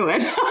try to do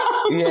it.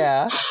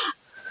 Yeah.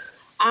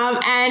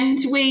 And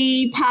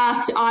we've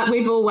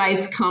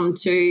always come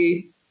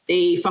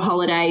for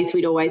holidays,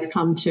 we'd always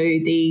come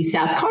to the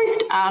South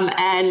Coast,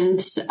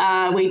 and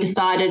we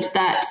decided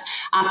that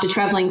after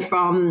travelling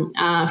from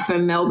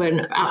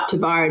Melbourne up to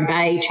Byron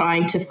Bay,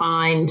 trying to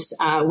find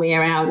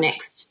where our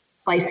next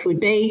place would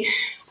be,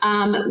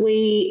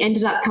 we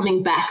ended up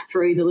coming back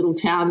through the little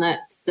town that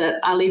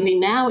I live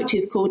in now, which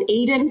is called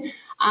Eden.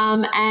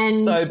 And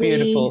so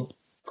beautiful.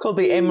 It's called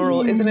the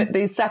Emerald, isn't it?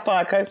 The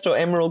Sapphire Coast or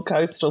Emerald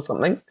Coast or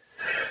something?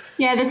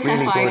 Yeah, the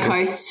Sapphire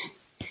Coast.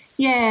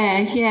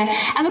 Yeah.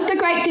 And look, the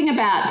great thing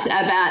about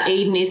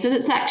Eden is that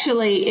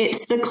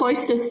it's the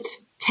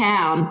closest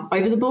town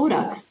over the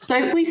border.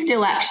 So we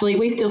still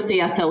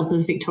see ourselves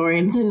as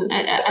Victorians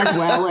as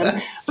well,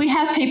 and we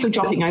have people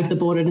dropping over the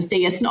border to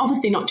see us, and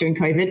obviously not during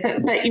COVID,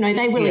 but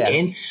they will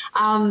again.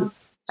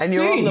 And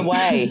you're on the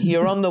way.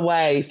 You're on the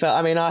way for,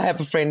 I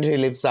have a friend who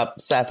lives up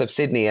south of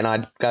Sydney, and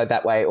I go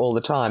that way all the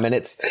time, and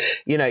it's,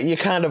 you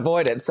can't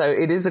avoid it. So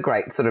it is a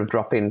great sort of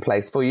drop-in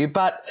place for you.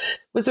 But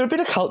was there a bit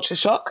of culture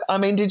shock?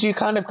 Did you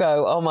kind of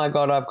go, oh my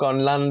God, I've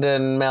gone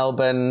London,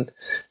 Melbourne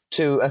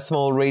to a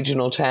small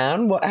regional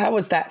town? How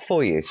was that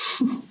for you?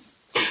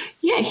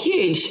 Yeah,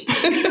 huge.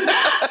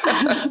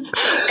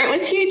 It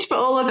was huge for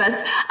all of us.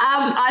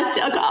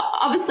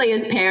 Obviously,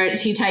 as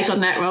parents, you take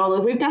on that role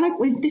of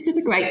this is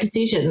a great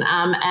decision.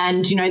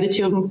 And the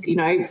children,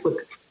 were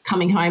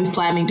coming home,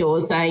 slamming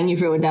doors, saying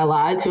you've ruined our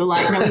lives. We were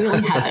like, no, we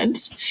really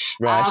haven't.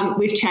 Right.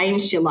 We've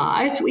changed your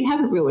lives. We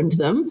haven't ruined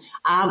them.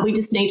 We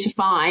just need to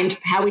find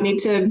how we need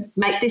to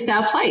make this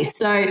our place.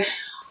 So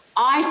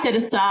I set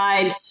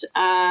aside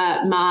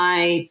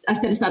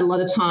a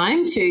lot of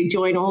time to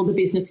join all the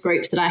business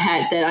groups that I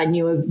had that I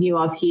knew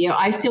of here.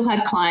 I still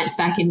had clients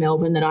back in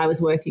Melbourne that I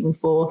was working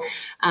for,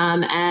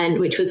 and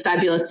which was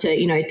fabulous to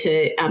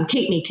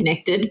keep me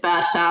connected.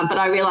 But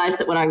I realised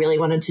that what I really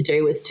wanted to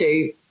do was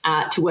to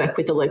work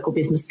with the local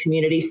business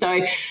community.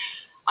 So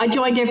I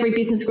joined every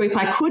business group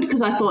I could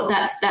because I thought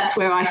that's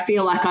where I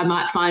feel like I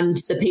might find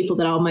the people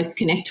that I'll most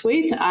connect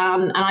with.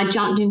 And I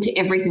jumped into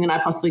everything that I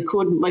possibly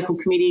could, local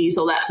committees,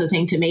 all that sort of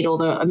thing, to meet all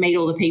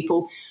the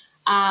people.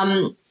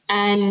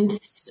 And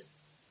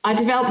I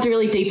developed a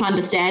really deep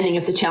understanding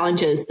of the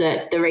challenges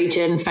that the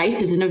region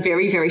faces in a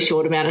very, very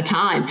short amount of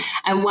time.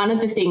 And one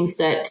of the things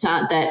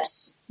that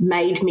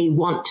made me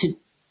want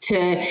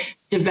to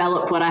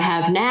develop what I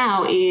have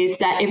now is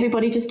that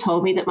everybody just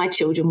told me that my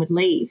children would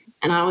leave.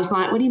 And I was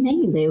like, what do you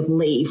mean they would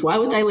leave? Why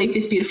would they leave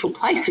this beautiful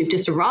place? We've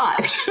just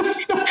arrived.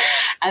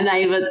 And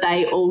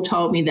they all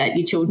told me that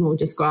your children will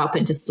just grow up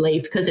and just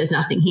leave because there's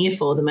nothing here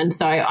for them. And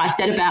so I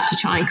set about to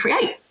try and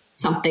create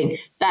something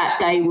that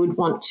they would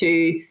want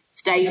to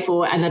stay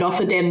for and that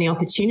offered them the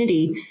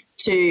opportunity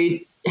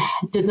to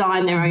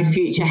design their own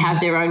future, have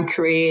their own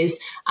careers,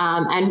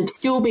 and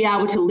still be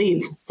able to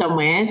live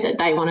somewhere that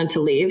they wanted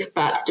to live,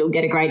 but still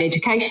get a great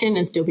education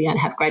and still be able to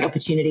have great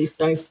opportunities.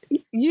 So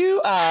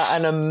you are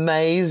an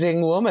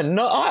amazing woman.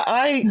 No,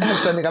 I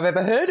don't think I've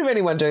ever heard of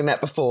anyone doing that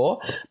before,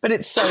 but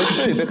it's so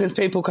true because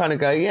people kind of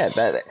go, yeah,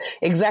 that's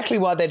exactly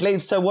why they'd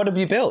leave. So what have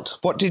you built?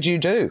 What did you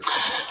do?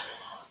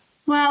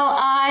 Well,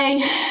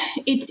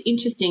 it's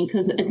interesting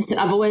because, as I said,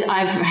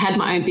 I've had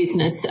my own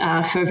business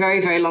for a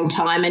very, very long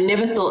time and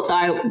never thought that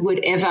I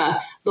would ever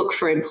look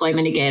for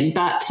employment again.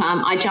 But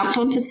I jumped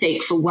onto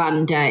Seek for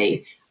one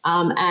day,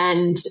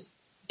 and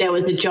there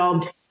was a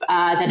job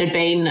that had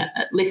been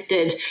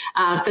listed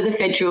for the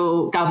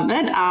federal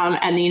government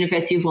and the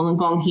University of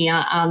Wollongong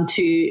here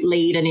to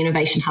lead an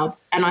innovation hub.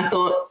 And I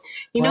thought,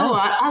 you know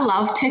what? I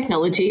love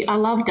technology. I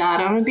love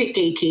data. I'm a bit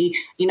geeky.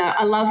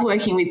 I love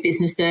working with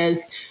businesses.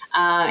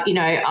 I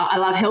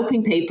love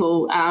helping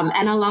people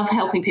and I love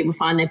helping people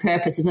find their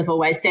purpose, as I've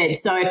always said.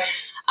 So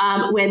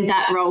when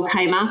that role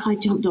came up, I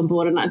jumped on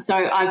board. And so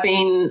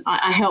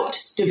I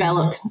helped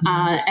develop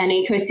an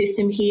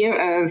ecosystem here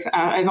of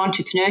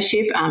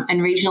entrepreneurship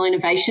and regional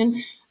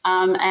innovation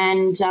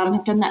and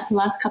have done that for the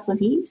last couple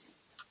of years.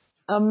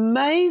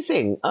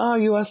 Amazing. Oh,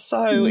 you are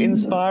so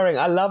inspiring.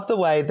 I love the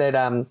way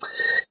that,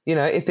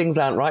 if things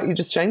aren't right, you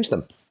just change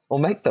them or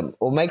make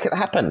it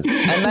happen.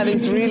 And that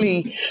is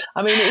really,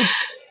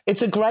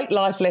 it's a great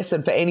life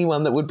lesson for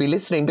anyone that would be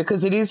listening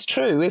because it is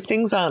true. If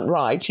things aren't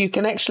right, you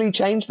can actually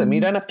change them.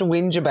 You don't have to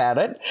whinge about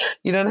it.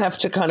 You don't have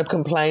to kind of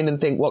complain and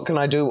think, what can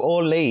I do,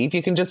 or leave.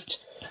 You can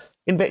just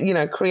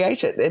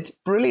create it. It's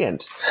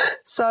brilliant.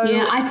 So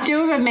yeah, I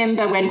still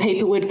remember when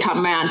people would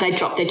come around, they'd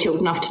drop their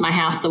children off to my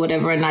house or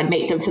whatever, and I'd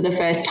meet them for the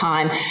first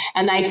time,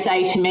 and they'd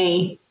say to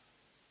me,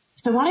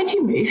 "So why did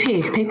you move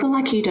here? People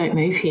like you don't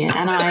move here."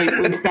 And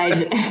I would say,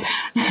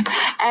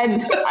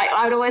 and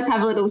I'd always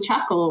have a little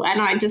chuckle,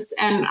 and I'd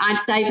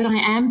say, "But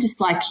I am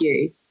just like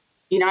you."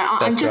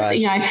 I'm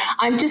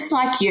just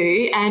like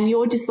you, and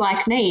you're just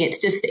like me. It's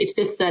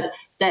just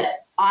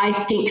that I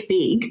think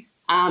big.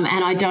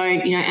 And I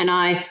don't, and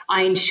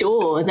I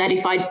ensure that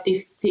if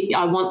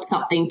I want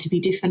something to be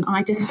different,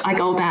 I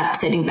go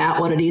about setting about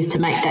what it is to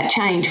make that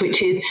change,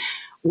 which is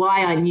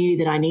why I knew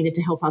that I needed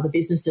to help other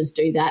businesses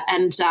do that.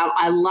 And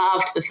I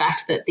loved the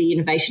fact that the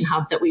Innovation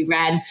Hub that we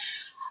ran,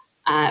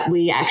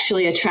 we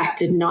actually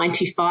attracted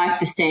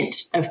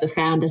 95% of the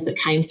founders that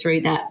came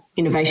through that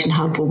Innovation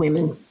Hub were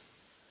women.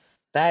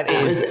 That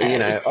is,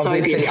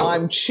 obviously so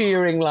I'm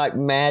cheering like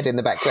mad in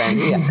the background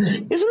here.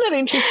 Isn't that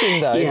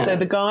interesting though? Yeah. So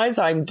the guys,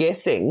 I'm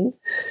guessing,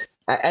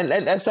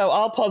 and so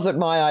I'll posit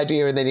my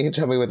idea and then you can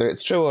tell me whether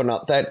it's true or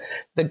not, that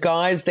the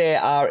guys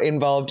there are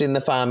involved in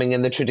the farming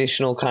and the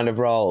traditional kind of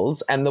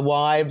roles, and the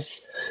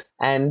wives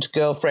and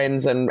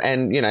girlfriends and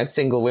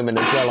single women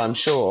as well, I'm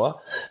sure,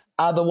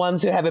 are the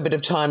ones who have a bit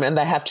of time and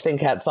they have to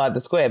think outside the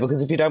square,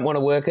 because if you don't want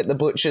to work at the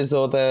butcher's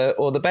or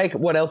the baker,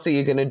 what else are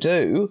you going to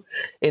do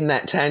in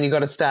that town? You've got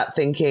to start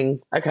thinking,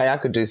 okay, I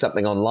could do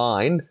something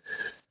online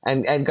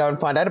and go and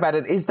find out about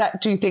it. Is that,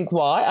 do you think,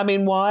 why? I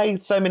mean, why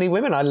so many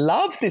women? I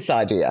love this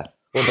idea,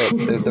 or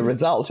the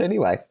result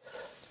anyway.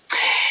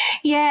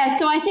 Yeah,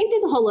 so I think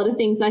there's a whole lot of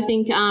things. I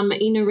think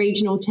in a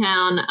regional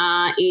town,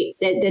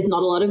 there's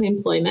not a lot of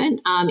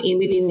employment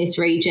within this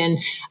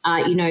region.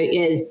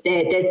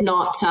 There's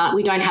not.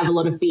 We don't have a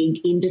lot of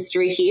big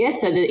industry here.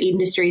 So the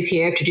industries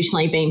here have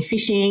traditionally been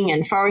fishing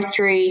and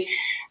forestry.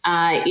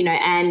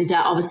 And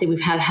obviously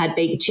we've had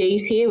Bega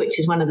Cheese here, which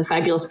is one of the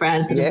fabulous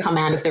brands that have come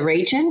out of the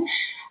region.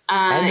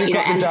 And you've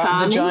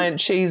got the giant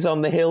cheese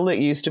on the hill that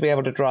you used to be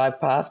able to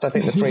drive past. I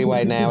think the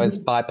freeway now is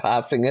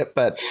bypassing it,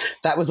 but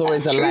that was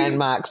always a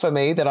landmark for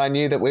me, that I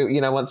knew that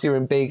once you're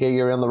in Bega,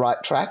 you're on the right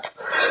track.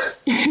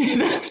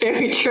 That's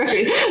very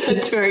true.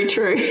 That's very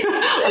true.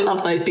 I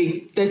love those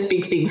big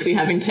things we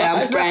have in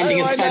town. Branding,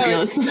 it's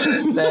fabulous.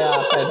 They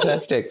are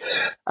fantastic.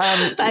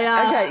 They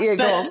are. Okay, yeah,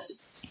 go on.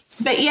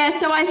 But yeah,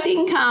 so I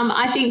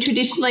think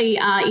traditionally,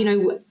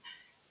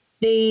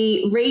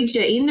 the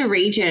region, in the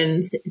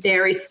regions,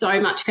 there is so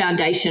much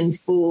foundation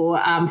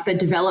for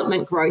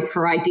development, growth,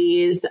 for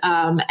ideas,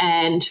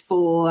 and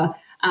for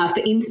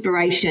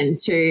inspiration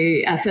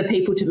for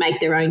people to make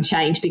their own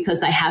change because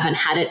they haven't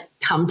had it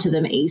come to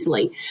them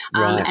easily.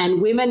 Right.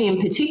 And women in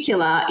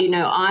particular,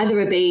 either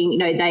are being,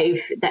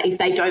 if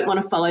they don't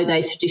want to follow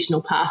those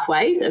traditional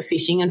pathways of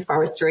fishing and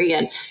forestry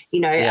and,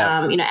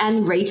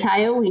 and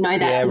retail,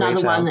 that's another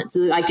retail. one that's,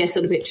 I guess,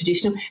 a little bit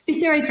traditional.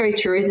 This area is very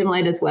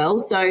tourism-led as well.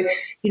 So,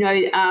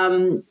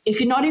 if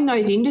you're not in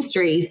those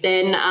industries,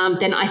 then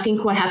I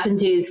think what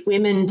happens is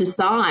women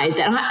decide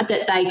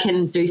that they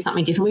can do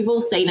something different. We've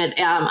all seen it.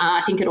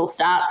 I think it all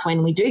starts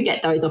when we do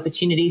get those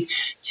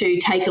opportunities to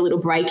take a little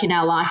break in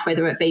our life,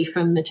 whether it be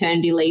from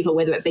maternity leave or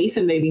whether it be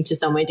for moving to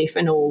somewhere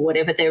different or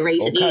whatever their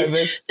reason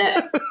is.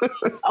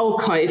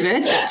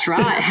 COVID, that's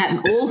right.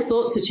 Had all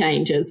sorts of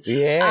changes.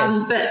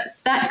 Yes. But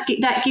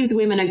that gives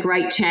women a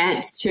great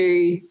chance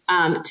to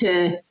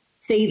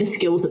see the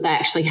skills that they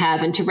actually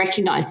have and to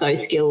recognise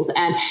those skills.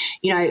 And,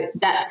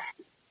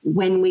 that's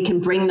when we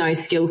can bring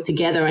those skills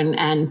together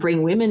and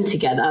bring women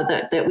together,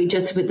 that we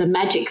just, with the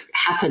magic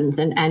happens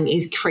and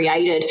is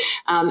created,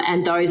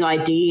 and those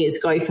ideas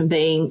go from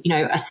being,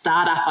 a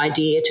startup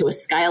idea to a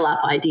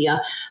scale-up idea,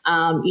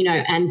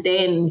 and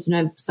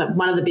then, so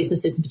one of the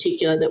businesses in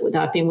particular that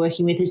I've been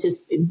working with is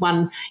just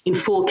won in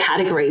 4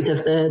 categories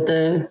of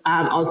the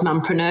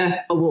Osmumpreneur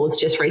Awards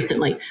just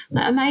recently.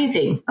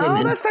 Amazing.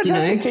 Oh, that's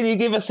fantastic. Can you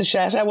give us a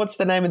shout out? What's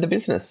the name of the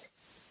business?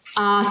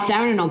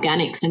 Saranen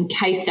Organics, and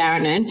Kay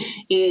Saranen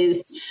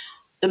is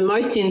the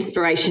most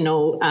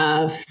inspirational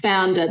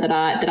founder that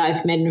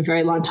I've met in a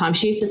very long time.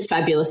 She's just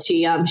fabulous.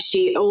 She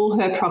all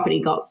her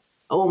property got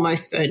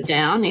almost burnt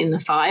down in the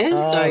fires,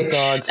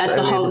 that's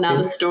a whole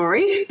nother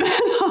story.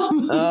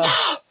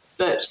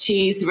 But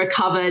she's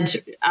recovered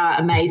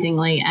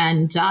amazingly,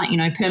 and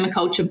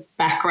permaculture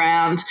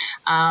background.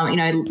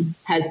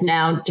 Has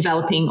now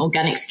developing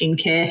organic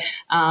skincare,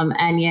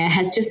 and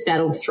has just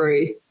battled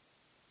through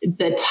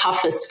the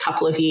toughest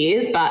couple of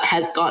years, but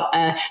has got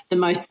the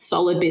most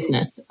solid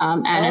business,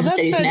 and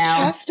is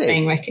now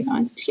being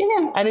recognised.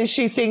 Yeah. And is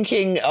she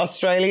thinking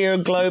Australia,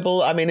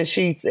 global? I mean, is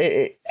she,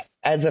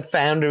 as a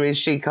founder, is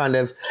she kind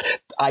of,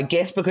 I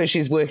guess because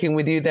she's working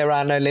with you, there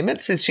are no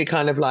limits? Is she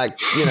kind of like,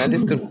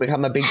 this could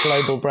become a big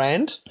global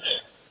brand?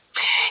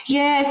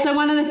 Yeah. So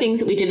one of the things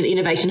that we did at the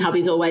Innovation Hub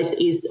is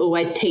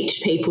always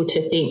teach people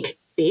to think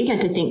big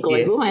and to think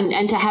global, yes,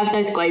 and to have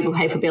those global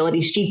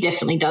capabilities. She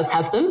definitely does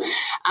have them,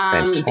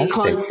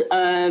 because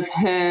of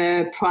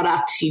her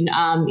product, being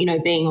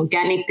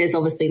organic. There's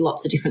obviously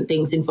lots of different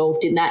things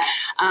involved in that,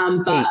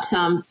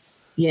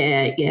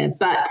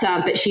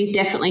 but she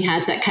definitely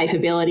has that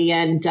capability,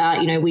 and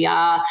we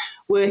are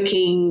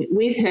working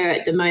with her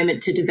at the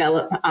moment to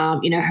develop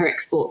her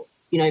export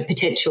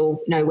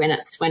potential, when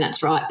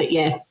it's right. But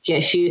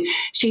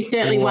she's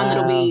certainly one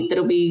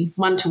that'll be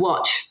one to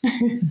watch.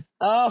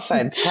 Oh,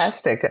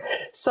 fantastic.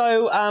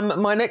 So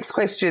my next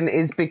question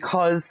is,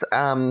 because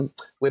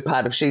we're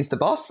part of She's the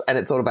Boss and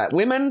it's all about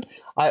women,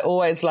 I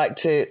always like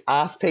to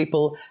ask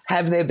people,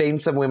 have there been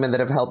some women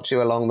that have helped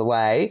you along the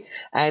way?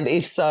 And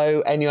if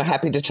so, and you're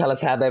happy to tell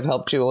us how they've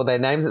helped you or their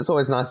names, it's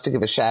always nice to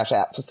give a shout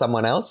out for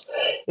someone else.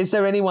 Is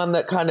there anyone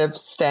that kind of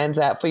stands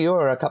out for you,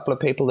 or a couple of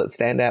people that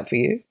stand out for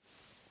you?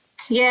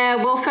 Yeah,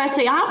 well,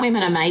 firstly, aren't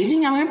women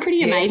amazing? I mean, we're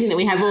pretty amazing that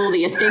we have all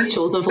the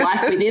essentials of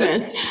life within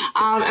us,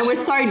 and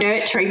we're so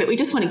nurturing that we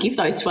just want to give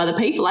those to other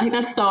people. I think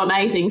that's so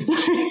amazing.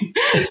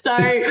 So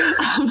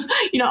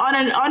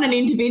on an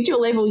individual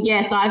level,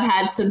 yes, I've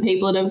had some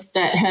people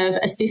that have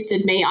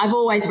assisted me. I've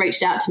always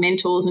reached out to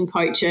mentors and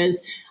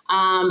coaches,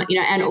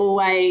 and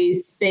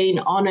always been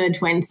honoured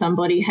when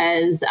somebody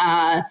has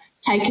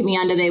taken me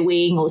under their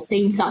wing or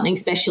seen something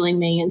special in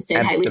me and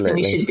said,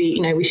 Absolutely. hey,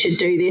 listen, we should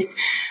do this.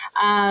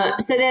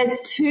 So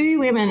there's 2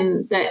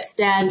 women that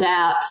stand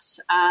out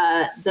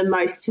the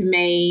most to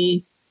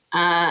me,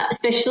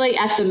 especially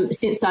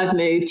since I've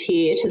moved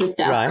here to the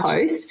South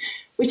Coast,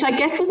 which I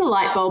guess was a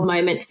light bulb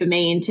moment for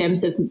me in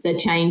terms of the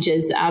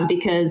changes,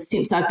 because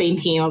since I've been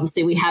here,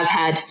 obviously we have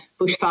had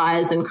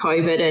bushfires and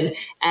COVID,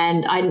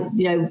 and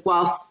I,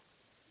 whilst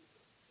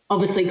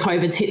obviously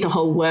COVID's hit the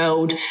whole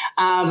world,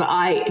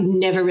 I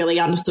never really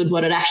understood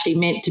what it actually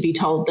meant to be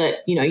told that,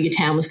 your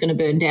town was going to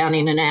burn down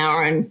in an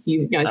hour and,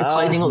 the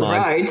closing all the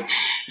roads.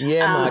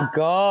 Yeah, my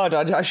God.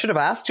 I should have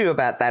asked you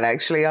about that,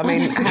 actually. I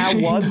mean, how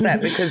was that?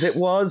 Because it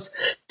was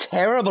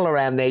terrible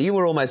around there. You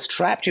were almost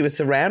trapped. You were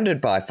surrounded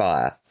by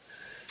fire.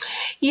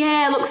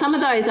 Yeah, look, some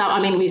of those, I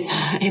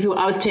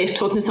was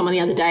talking to someone the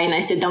other day and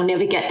they said they'll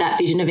never get that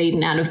vision of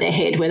Eden out of their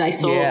head, where they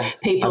saw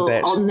people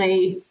on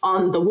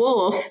the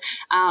wharf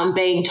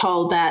being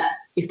told that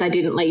if they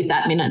didn't leave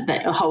that minute,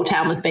 that the whole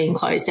town was being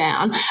closed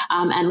down,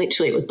 and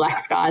literally it was black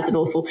skies and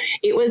awful.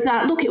 It was,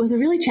 it was a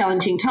really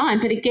challenging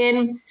time. But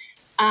again,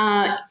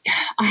 I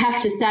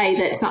have to say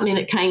that something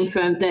that came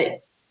from that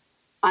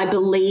I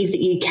believe that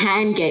you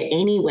can get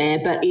anywhere,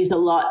 but is a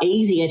lot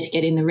easier to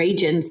get in the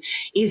regions,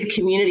 is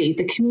community.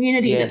 The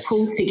community that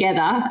pulls together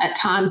at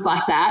times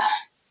like that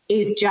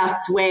is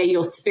just where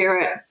your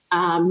spirit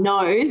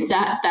knows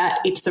that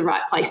it's the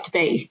right place to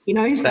be, you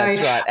know. So that's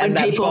right. And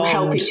when people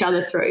help each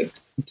other through,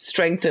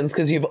 strengthens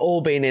because you've all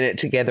been in it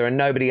together and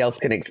nobody else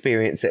can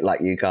experience it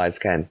like you guys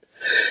can.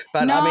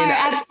 But no, I mean,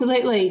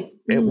 absolutely.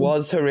 It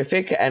was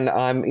horrific, and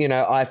I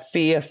not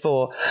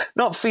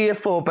fear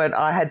for, but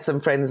I had some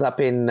friends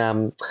up in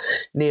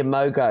near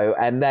Mogo,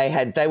 and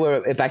they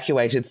were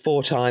evacuated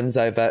 4 times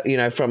over,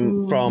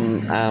 from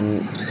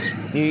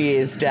New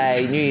Year's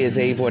Day, New Year's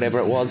Eve, whatever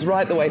it was,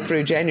 right the way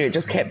through January. It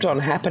just kept on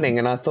happening,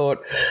 and I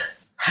thought,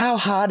 how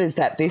hard is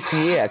that this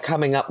year,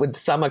 coming up with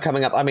summer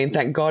coming up? I mean,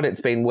 thank God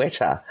it's been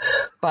wetter,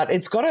 but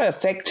it's got to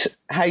affect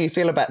how you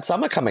feel about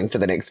summer coming for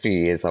the next few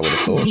years, I would have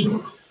thought.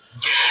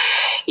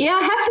 Yeah,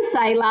 I have to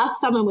say last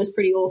summer was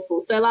pretty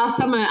awful. So last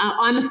summer,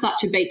 I'm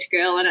such a beach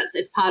girl, and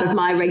it's part of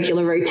my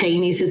regular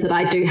routine is that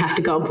I do have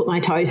to go and put my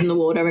toes in the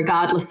water in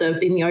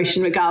the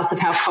ocean, regardless of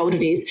how cold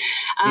it is.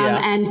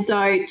 And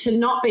so to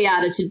not be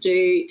able to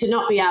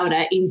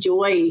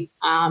enjoy,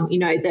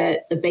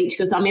 the beach,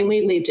 because, I mean,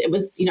 it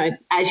was,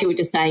 as you were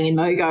just saying, in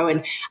Mogo,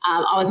 and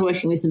I was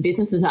working with some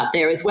businesses up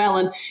there as well.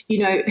 And,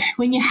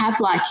 when you have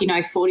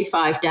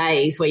 45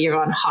 days where you're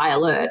on high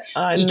alert,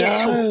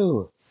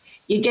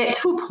 you get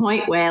to a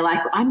point where,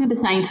 I remember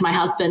saying to my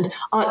husband,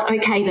 oh, it's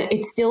okay that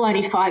it's still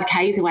only 5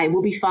 Ks away.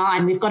 We'll be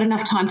fine. We've got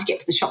enough time to get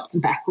to the shops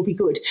and back. We'll be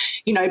good,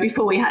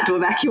 before we had to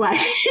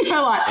evacuate,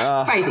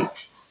 crazy.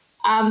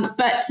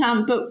 But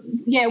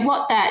yeah,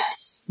 what that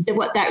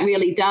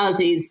really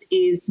does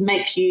is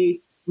make you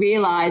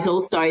realise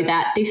also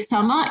that this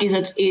summer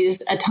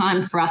is a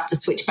time for us to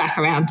switch back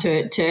around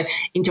to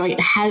enjoy it.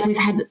 We've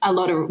had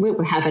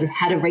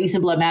a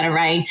reasonable amount of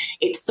rain.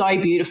 It's so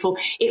beautiful.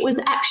 It was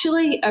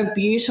actually a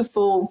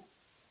beautiful,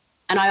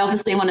 and I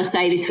obviously want to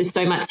say this with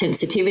so much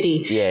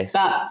sensitivity. Yes.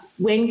 But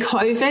when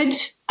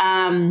COVID,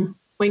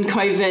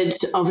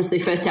 obviously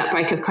first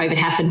outbreak of COVID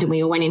happened, and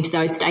we all went into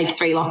those stage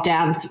 3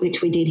 lockdowns,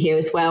 which we did here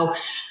as well.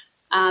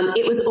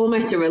 It was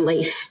almost a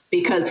relief,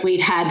 because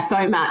we'd had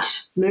so much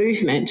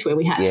movement where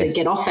we had to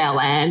get off our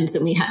lands,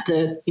 and we had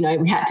to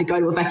go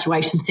to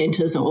evacuation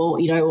centres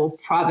or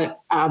private,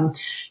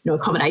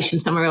 accommodation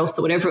somewhere else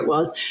or whatever it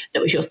was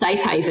that was your safe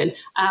haven.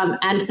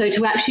 And so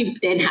to actually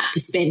then have to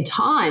spend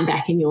time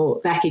back in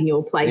your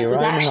place was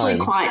actually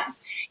quite.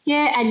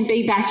 Yeah, and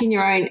be back in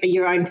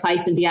your own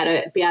place and be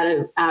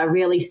able to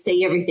really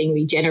see everything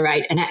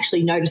regenerate, and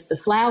actually notice the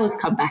flowers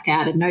come back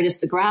out and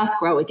notice the grass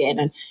grow again,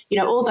 and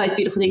all those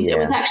beautiful things. Yeah. It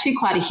was actually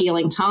quite a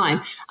healing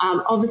time.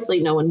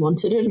 Obviously, no one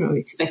wanted it or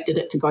expected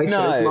it to go for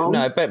as long.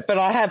 No, but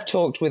I have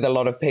talked with a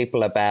lot of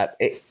people about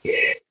it.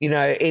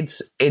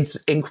 It's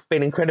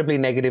been incredibly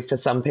negative for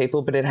some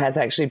people, but it has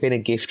actually been a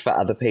gift for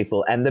other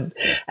people, and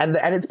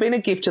it's been a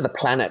gift to the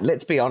planet.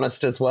 Let's be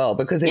honest as well,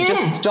 because it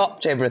just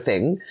stopped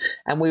everything,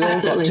 and we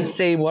all got to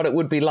see what it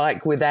would be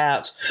like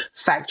without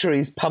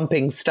factories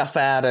pumping stuff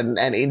out and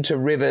into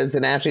rivers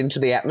and out into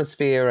the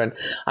atmosphere. And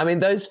I mean,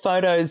 those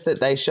photos that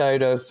they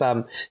showed of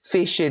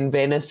fish in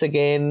Venice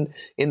again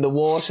in the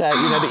water,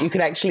 that you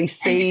could actually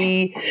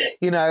see,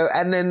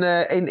 and then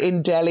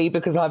in Delhi,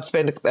 because I've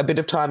spent a bit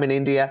of time in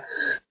India,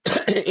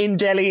 in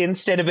Delhi,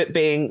 instead of it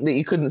being that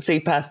you couldn't see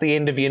past the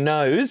end of your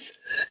nose,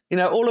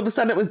 all of a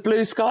sudden it was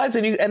blue skies,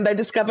 and they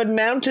discovered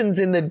mountains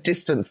in the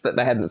distance that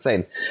they hadn't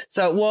seen.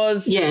 So it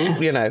was,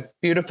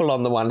 beautiful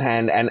on the one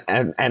hand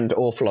and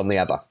awful on the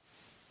other.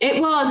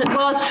 It was.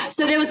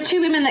 So there was 2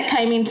 women that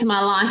came into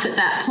my life at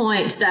that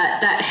point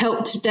that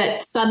helped,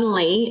 that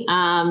suddenly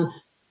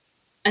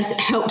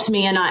helped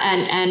me, and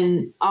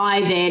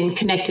I then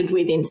connected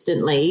with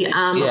instantly.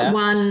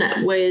 One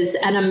was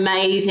an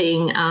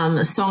amazing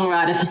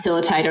songwriter,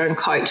 facilitator and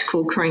coach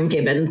called Corinne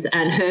Gibbons,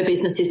 and her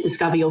business is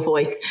Discover Your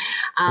Voice.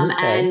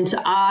 And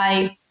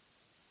I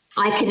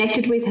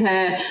connected with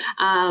her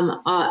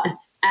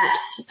at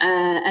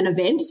an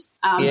event,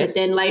 but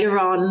then later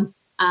on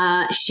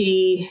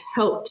she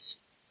helped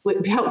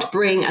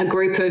bring a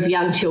group of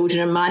young children,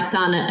 and my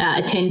son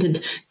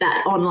attended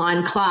that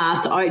online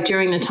class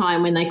during the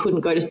time when they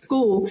couldn't go to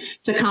school,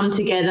 to come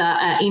together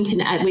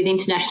with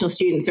international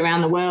students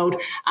around the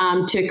world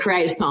to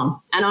create a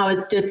song. And I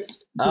was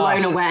just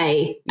blown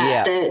away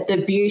at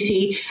the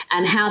beauty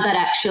and how that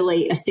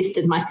actually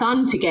assisted my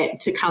son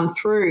to come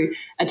through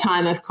a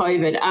time of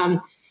COVID.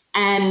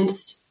 And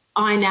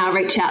I now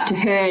reach out to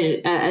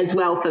her as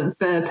well for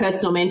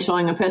personal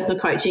mentoring and personal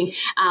coaching,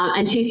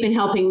 and she's been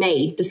helping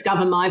me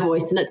discover my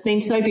voice, and it's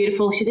been so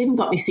beautiful. She's even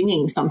got me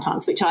singing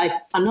sometimes, which I'm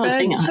not a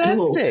singer at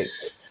all.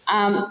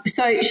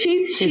 So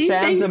she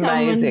sounds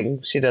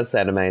amazing. She does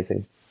sound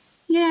amazing.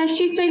 Yeah,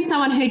 she's been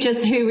someone who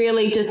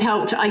really just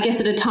helped, I guess,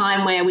 at a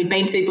time where we'd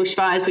been through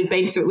bushfires, we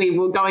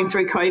were going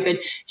through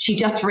COVID. She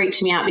just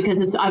reached me out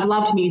because I've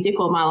loved music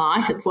all my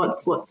life. It's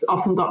what's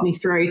often got me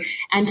through.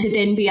 And to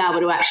then be able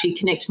to actually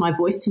connect my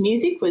voice to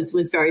music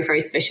was very, very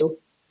special.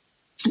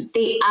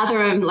 The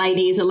other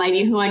lady is a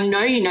lady who I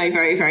know you know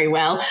very, very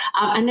well.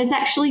 And there's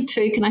actually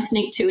 2. Can I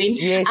sneak 2 in?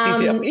 Yes,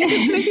 you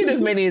can sneak in as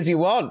many as you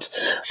want.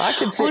 I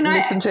could sit and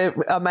listen to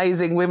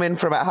amazing women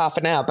for about half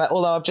an hour, but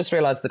although I've just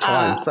realised the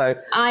time.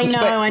 I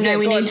know.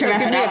 We need to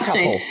wrap it up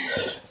soon.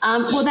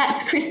 Well,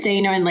 that's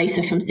Christina and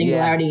Lisa from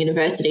Singularity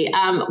University.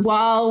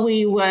 While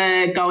we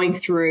were going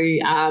through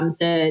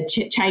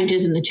the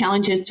changes and the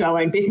challenges to our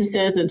own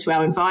businesses and to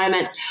our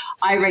environments,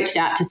 I reached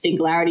out to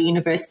Singularity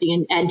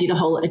University and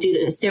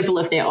did several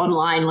of their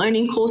online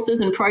learning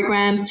courses and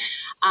programs,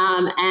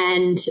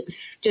 and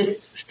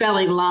just fell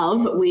in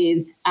love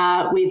with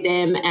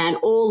them and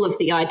all of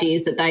the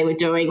ideas that they were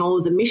doing, all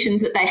of the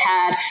missions that they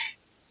had.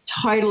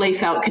 Totally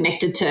felt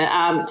connected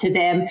to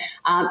them,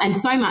 and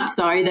so much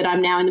so that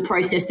I'm now in the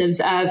process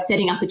of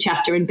setting up a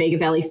chapter in Bega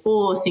Valley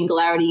for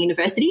Singularity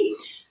University.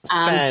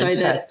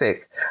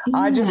 Fantastic.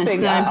 I just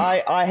think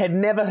I had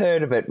never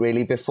heard of it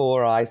really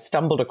before I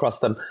stumbled across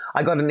them.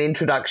 I got an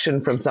introduction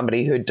from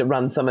somebody who'd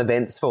run some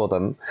events for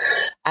them,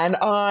 and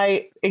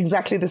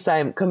exactly the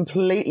same,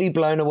 completely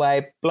blown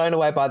away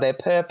by their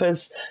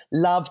purpose,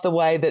 love the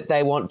way that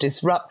they want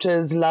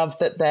disruptors, love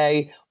that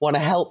they want to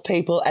help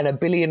people, and 1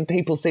 billion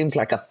people seems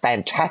like a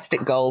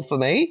fantastic goal for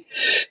me.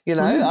 You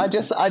know, I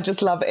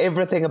just love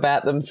everything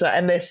about them. So,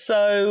 and they're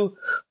so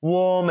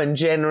warm and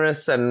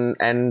generous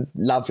and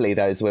lovely,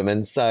 those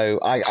women. So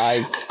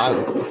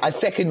I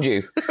second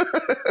you.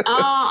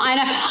 I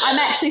know. I'm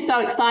actually so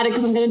excited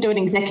because I'm going to do an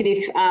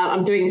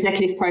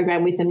executive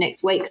program with them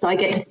next week. So I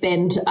get to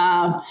spend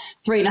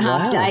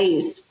 3.5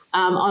 days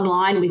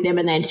online with them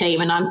and their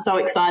team, and I'm so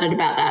excited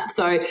about that.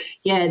 So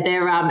yeah,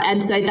 they're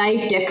and so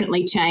they've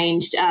definitely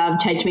changed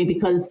me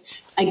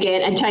because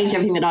again, and changed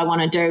everything that I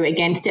want to do.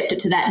 Again, stepped it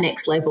to that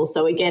next level.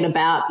 So again,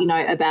 about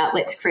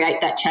let's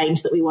create that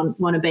change that we want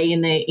to be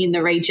in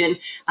the region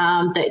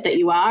that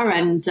you are,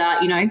 and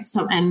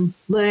and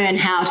learn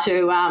how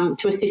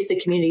to assist the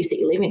communities that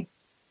you live in.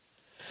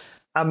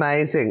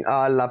 Amazing. Oh,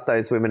 I love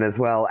those women as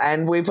well.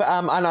 And we've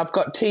and I've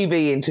got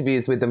TV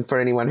interviews with them for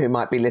anyone who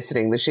might be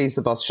listening. The She's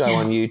the Boss show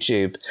on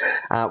YouTube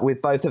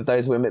with both of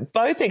those women.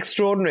 Both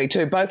extraordinary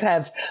too. Both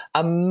have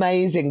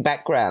amazing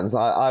backgrounds.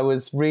 I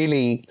was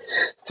really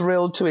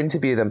thrilled to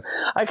interview them.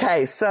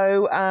 Okay,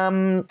 so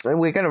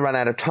we're going to run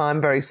out of time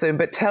very soon,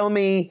 but tell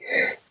me,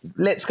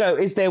 let's go.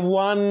 Is there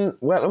one?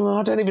 Well,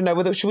 I don't even know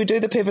whether should we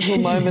do the pivotal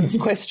moments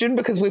question,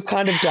 because we've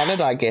kind of done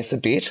it, I guess, a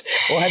bit.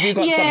 Or have you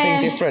got something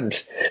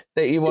different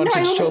that you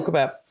wanted to talk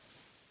about?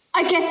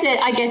 I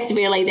guess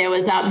really there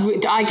was.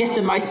 I guess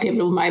the most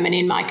pivotal moment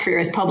in my career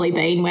has probably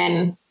been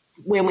when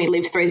we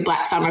lived through the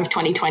Black Summer of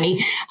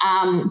 2020.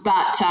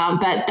 But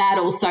that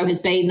also has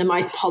been the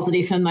most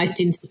positive and most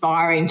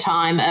inspiring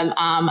time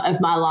of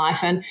my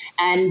life,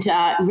 and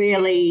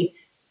really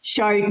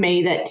showed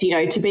me that,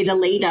 to be the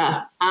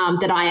leader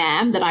that I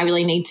am, that I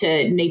really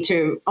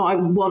I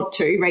want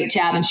to reach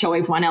out and show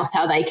everyone else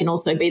how they can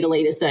also be the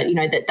leaders that,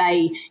 that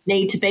they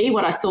need to be.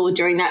 What I saw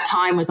during that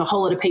time was a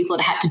whole lot of people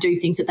that had to do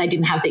things that they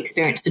didn't have the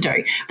experience to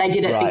do. They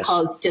did it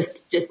because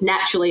just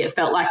naturally it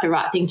felt like the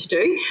right thing to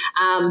do.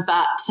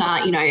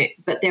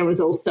 But there was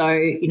also,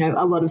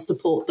 a lot of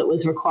support that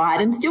was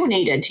required and still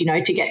needed,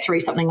 to get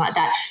through something like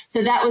that.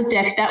 So that was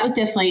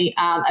definitely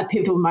a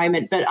pivotal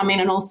moment. But I mean,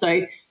 and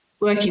also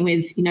working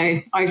with,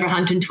 over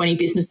 120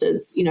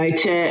 businesses,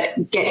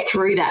 to get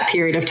through that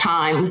period of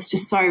time was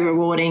just so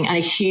rewarding and a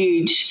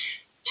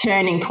huge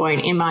turning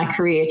point in my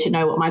career to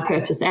know what my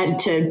purpose, and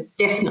to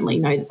definitely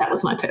know that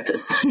was my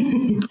purpose.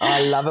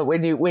 I love it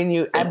when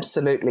you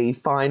absolutely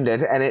find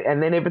it,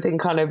 and then everything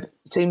kind of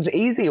seems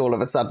easy all of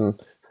a sudden.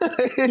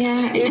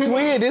 It's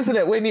weird, isn't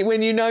it?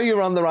 When you know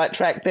you're on the right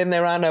track, then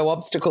there are no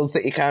obstacles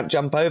that you can't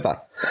jump over,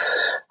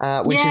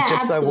 which is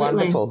just so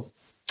wonderful.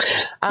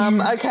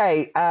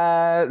 Okay.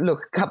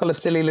 Look, a couple of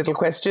silly little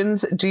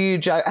questions.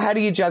 How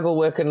do you juggle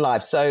work and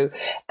life? So,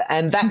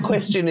 and that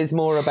question is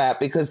more about,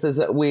 because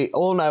we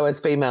all know as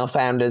female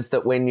founders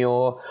that when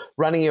you're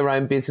running your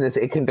own business,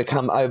 it can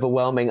become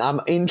overwhelming. I'm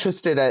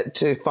interested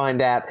to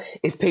find out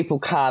if people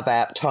carve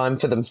out time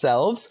for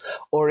themselves,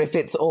 or if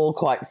it's all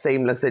quite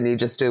seamless and you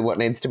just do what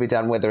needs to be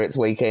done, whether it's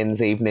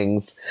weekends,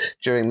 evenings,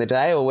 during the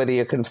day, or whether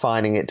you're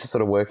confining it to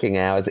sort of working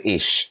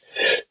hours-ish.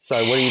 So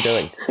what are you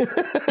doing?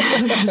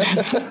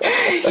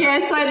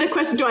 So the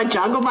question, do I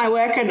juggle my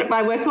work and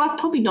my work life?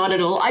 Probably not at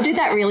all. I do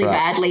that really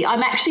badly.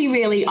 I'm actually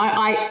really,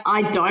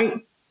 I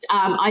don't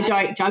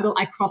juggle.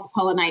 I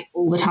cross-pollinate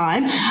all the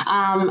time.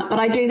 But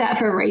I do that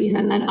for a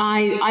reason. And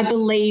I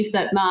believe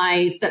that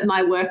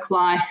my work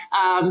life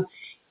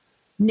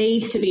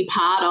needs to be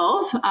part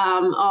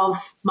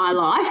of my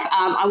life.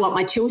 I want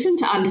my children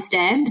to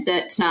understand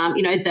that,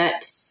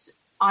 that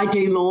I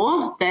do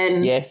more than,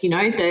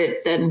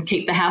 than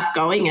keep the house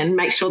going and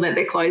make sure that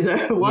their clothes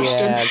are washed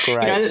and,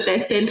 that they're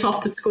sent off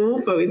to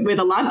school with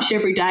a lunch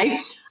every day.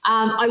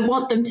 I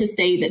want them to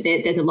see that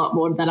there's a lot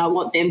more, that I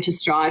want them to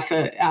strive for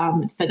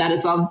that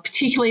as well.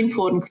 Particularly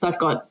important because I've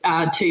got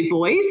 2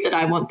 boys, that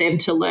I want them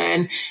to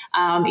learn,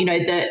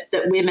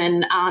 that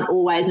women aren't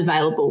always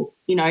available,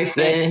 and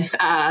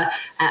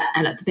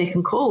at the beck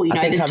and call.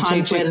 There's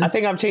times when I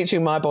think I'm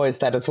teaching my boys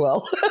that as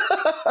well.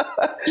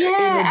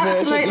 Yeah,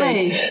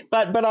 absolutely.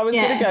 But I was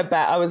going to go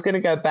back. I was going to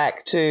go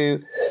back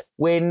to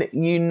when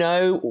you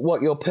know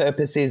what your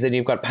purpose is and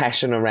you've got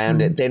passion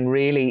around it. Then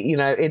really,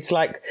 it's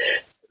like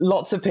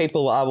lots of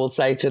people, I will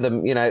say to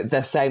them, you know,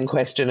 the same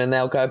question, and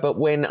they'll go, but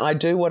when I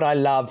do what I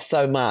love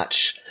so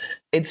much,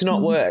 it's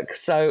not work.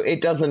 So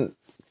it doesn't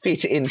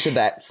fit into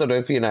that sort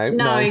of, you know,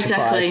 9 to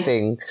 5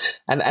 thing.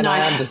 And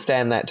I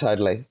understand that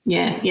totally.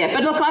 Yeah.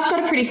 But look, I've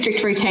got a pretty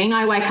strict routine.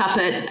 I wake up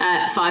at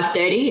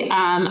 5:30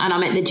 and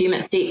I'm at the gym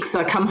at 6.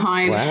 So I come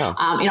home.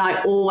 Wow. You know,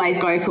 I always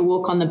go for a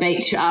walk on the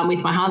beach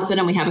with my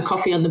husband, and we have a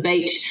coffee on the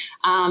beach,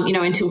 you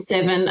know, until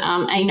 7.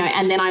 And, you know,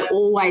 and then I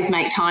always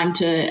make time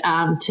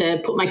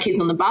to put my kids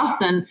on the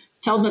bus and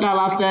tell them that I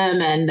love them,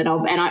 and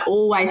I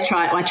always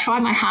try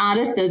my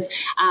hardest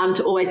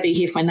to always be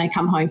here when they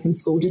come home from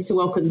school, just to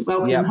welcome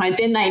them home.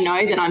 Then they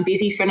know that I'm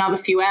busy for another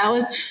few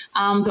hours,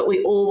 but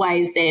we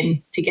always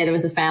then together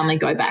as a family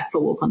go back for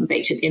a walk on the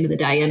beach at the end of the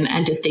day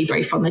and just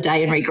debrief on the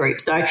day and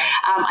regroup. So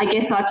I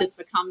guess I've just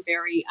become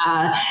very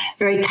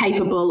very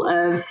capable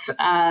of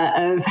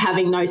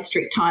having those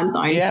strict time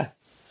zones. Yeah.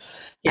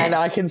 Yeah. And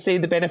I can see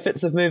the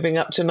benefits of moving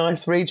up to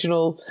nice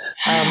regional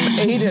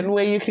Eden,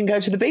 where you can go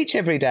to the beach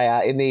every day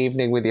out in the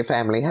evening with your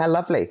family. How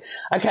lovely.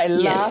 Okay,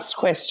 last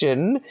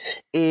question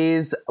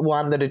is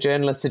one that a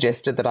journalist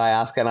suggested that I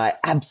ask, and I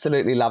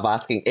absolutely love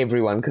asking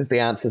everyone because the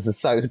answers are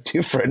so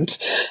different.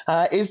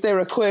 Is there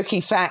a quirky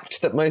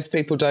fact that most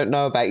people don't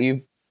know about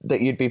you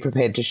that you'd be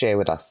prepared to share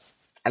with us?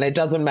 And it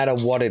doesn't matter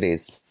what it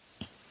is.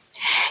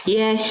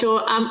 Yeah,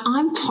 sure.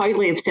 I'm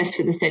totally obsessed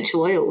with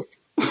essential oils.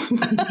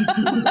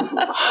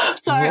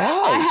 So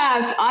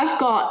I've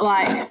got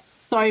like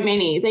so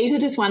many. These are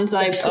just ones that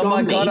I put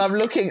on me. Oh my God, I'm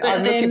looking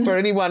for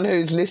anyone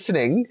who's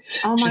listening.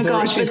 Oh my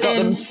gosh. She's got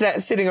them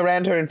sitting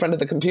around her in front of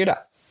the computer.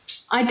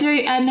 I do,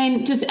 and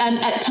then and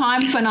at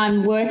times when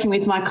I'm working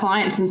with my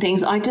clients and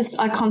things, I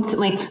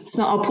constantly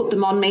smell. I'll put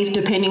them on me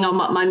depending on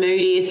what my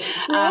mood is.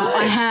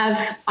 I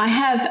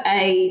have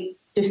a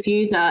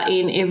diffuser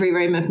in every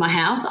room of my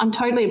house. I'm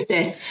totally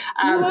obsessed.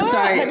 So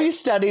have you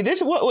studied it?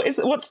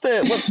 What's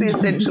the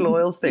essential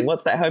oils thing?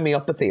 What's that,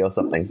 homeopathy or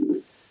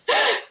something?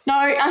 No,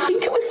 I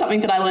think it was something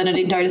that I learned at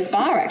Indo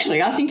Spa,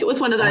 actually. I think it was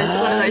one of those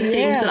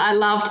things that I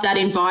loved, that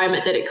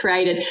environment that it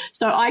created.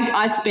 So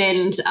I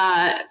spend,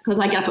 because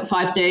I get up at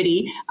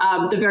 5:30,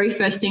 the very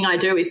first thing I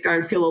do is go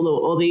and fill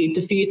all the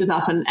diffusers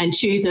up and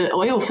choose the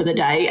oil for the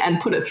day and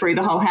put it through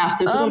the whole house.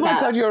 Oh my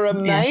God, you're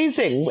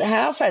amazing. Yeah.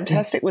 How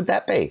fantastic would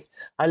that be?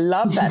 I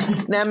love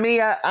that. Now,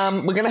 Mia,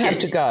 we're going to have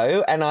to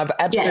go, and I've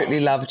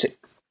absolutely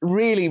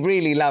really,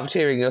 really loved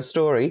hearing your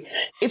story.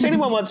 If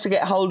anyone wants to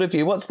get hold of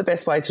you, what's the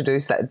best way to do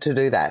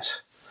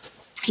that?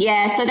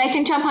 Yeah, so they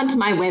can jump onto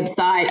my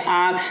website,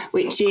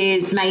 which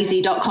is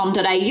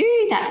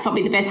maisie.com.au. That's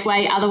probably the best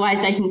way.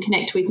 Otherwise, they can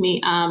connect with me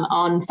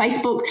on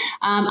Facebook.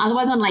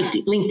 Otherwise, on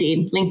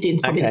LinkedIn.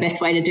 LinkedIn's probably the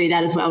best way to do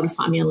that as well, to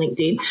find me on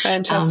LinkedIn.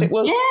 Fantastic.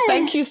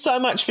 Thank you so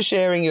much for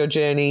sharing your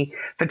journey,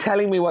 for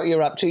telling me what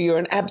you're up to. You're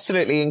an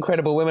absolutely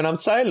incredible woman. I'm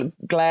so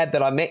glad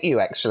that I met you,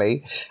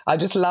 actually. I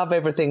just love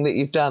everything that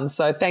you've done.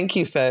 So thank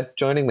you for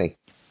joining me.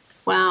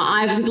 Well,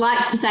 I would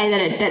like to say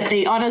that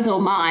the honour's all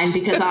mine,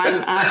 because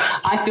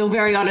I feel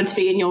very honoured to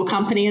be in your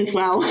company as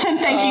well. And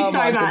thank you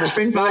so much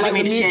for inviting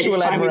me to share this time with you.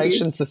 Mutual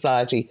Admiration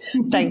Society.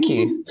 Thank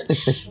you.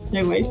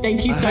 No worries.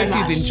 Thank you so much. I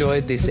hope you've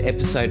enjoyed this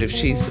episode of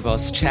She's the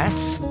Boss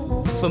Chats.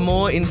 For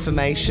more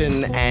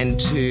information and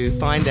to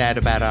find out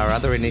about our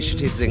other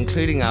initiatives,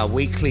 including our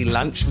weekly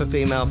lunch for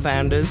female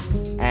founders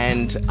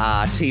and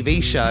our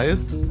TV show,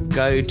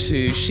 go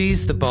to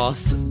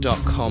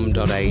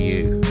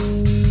shestheboss.com.au.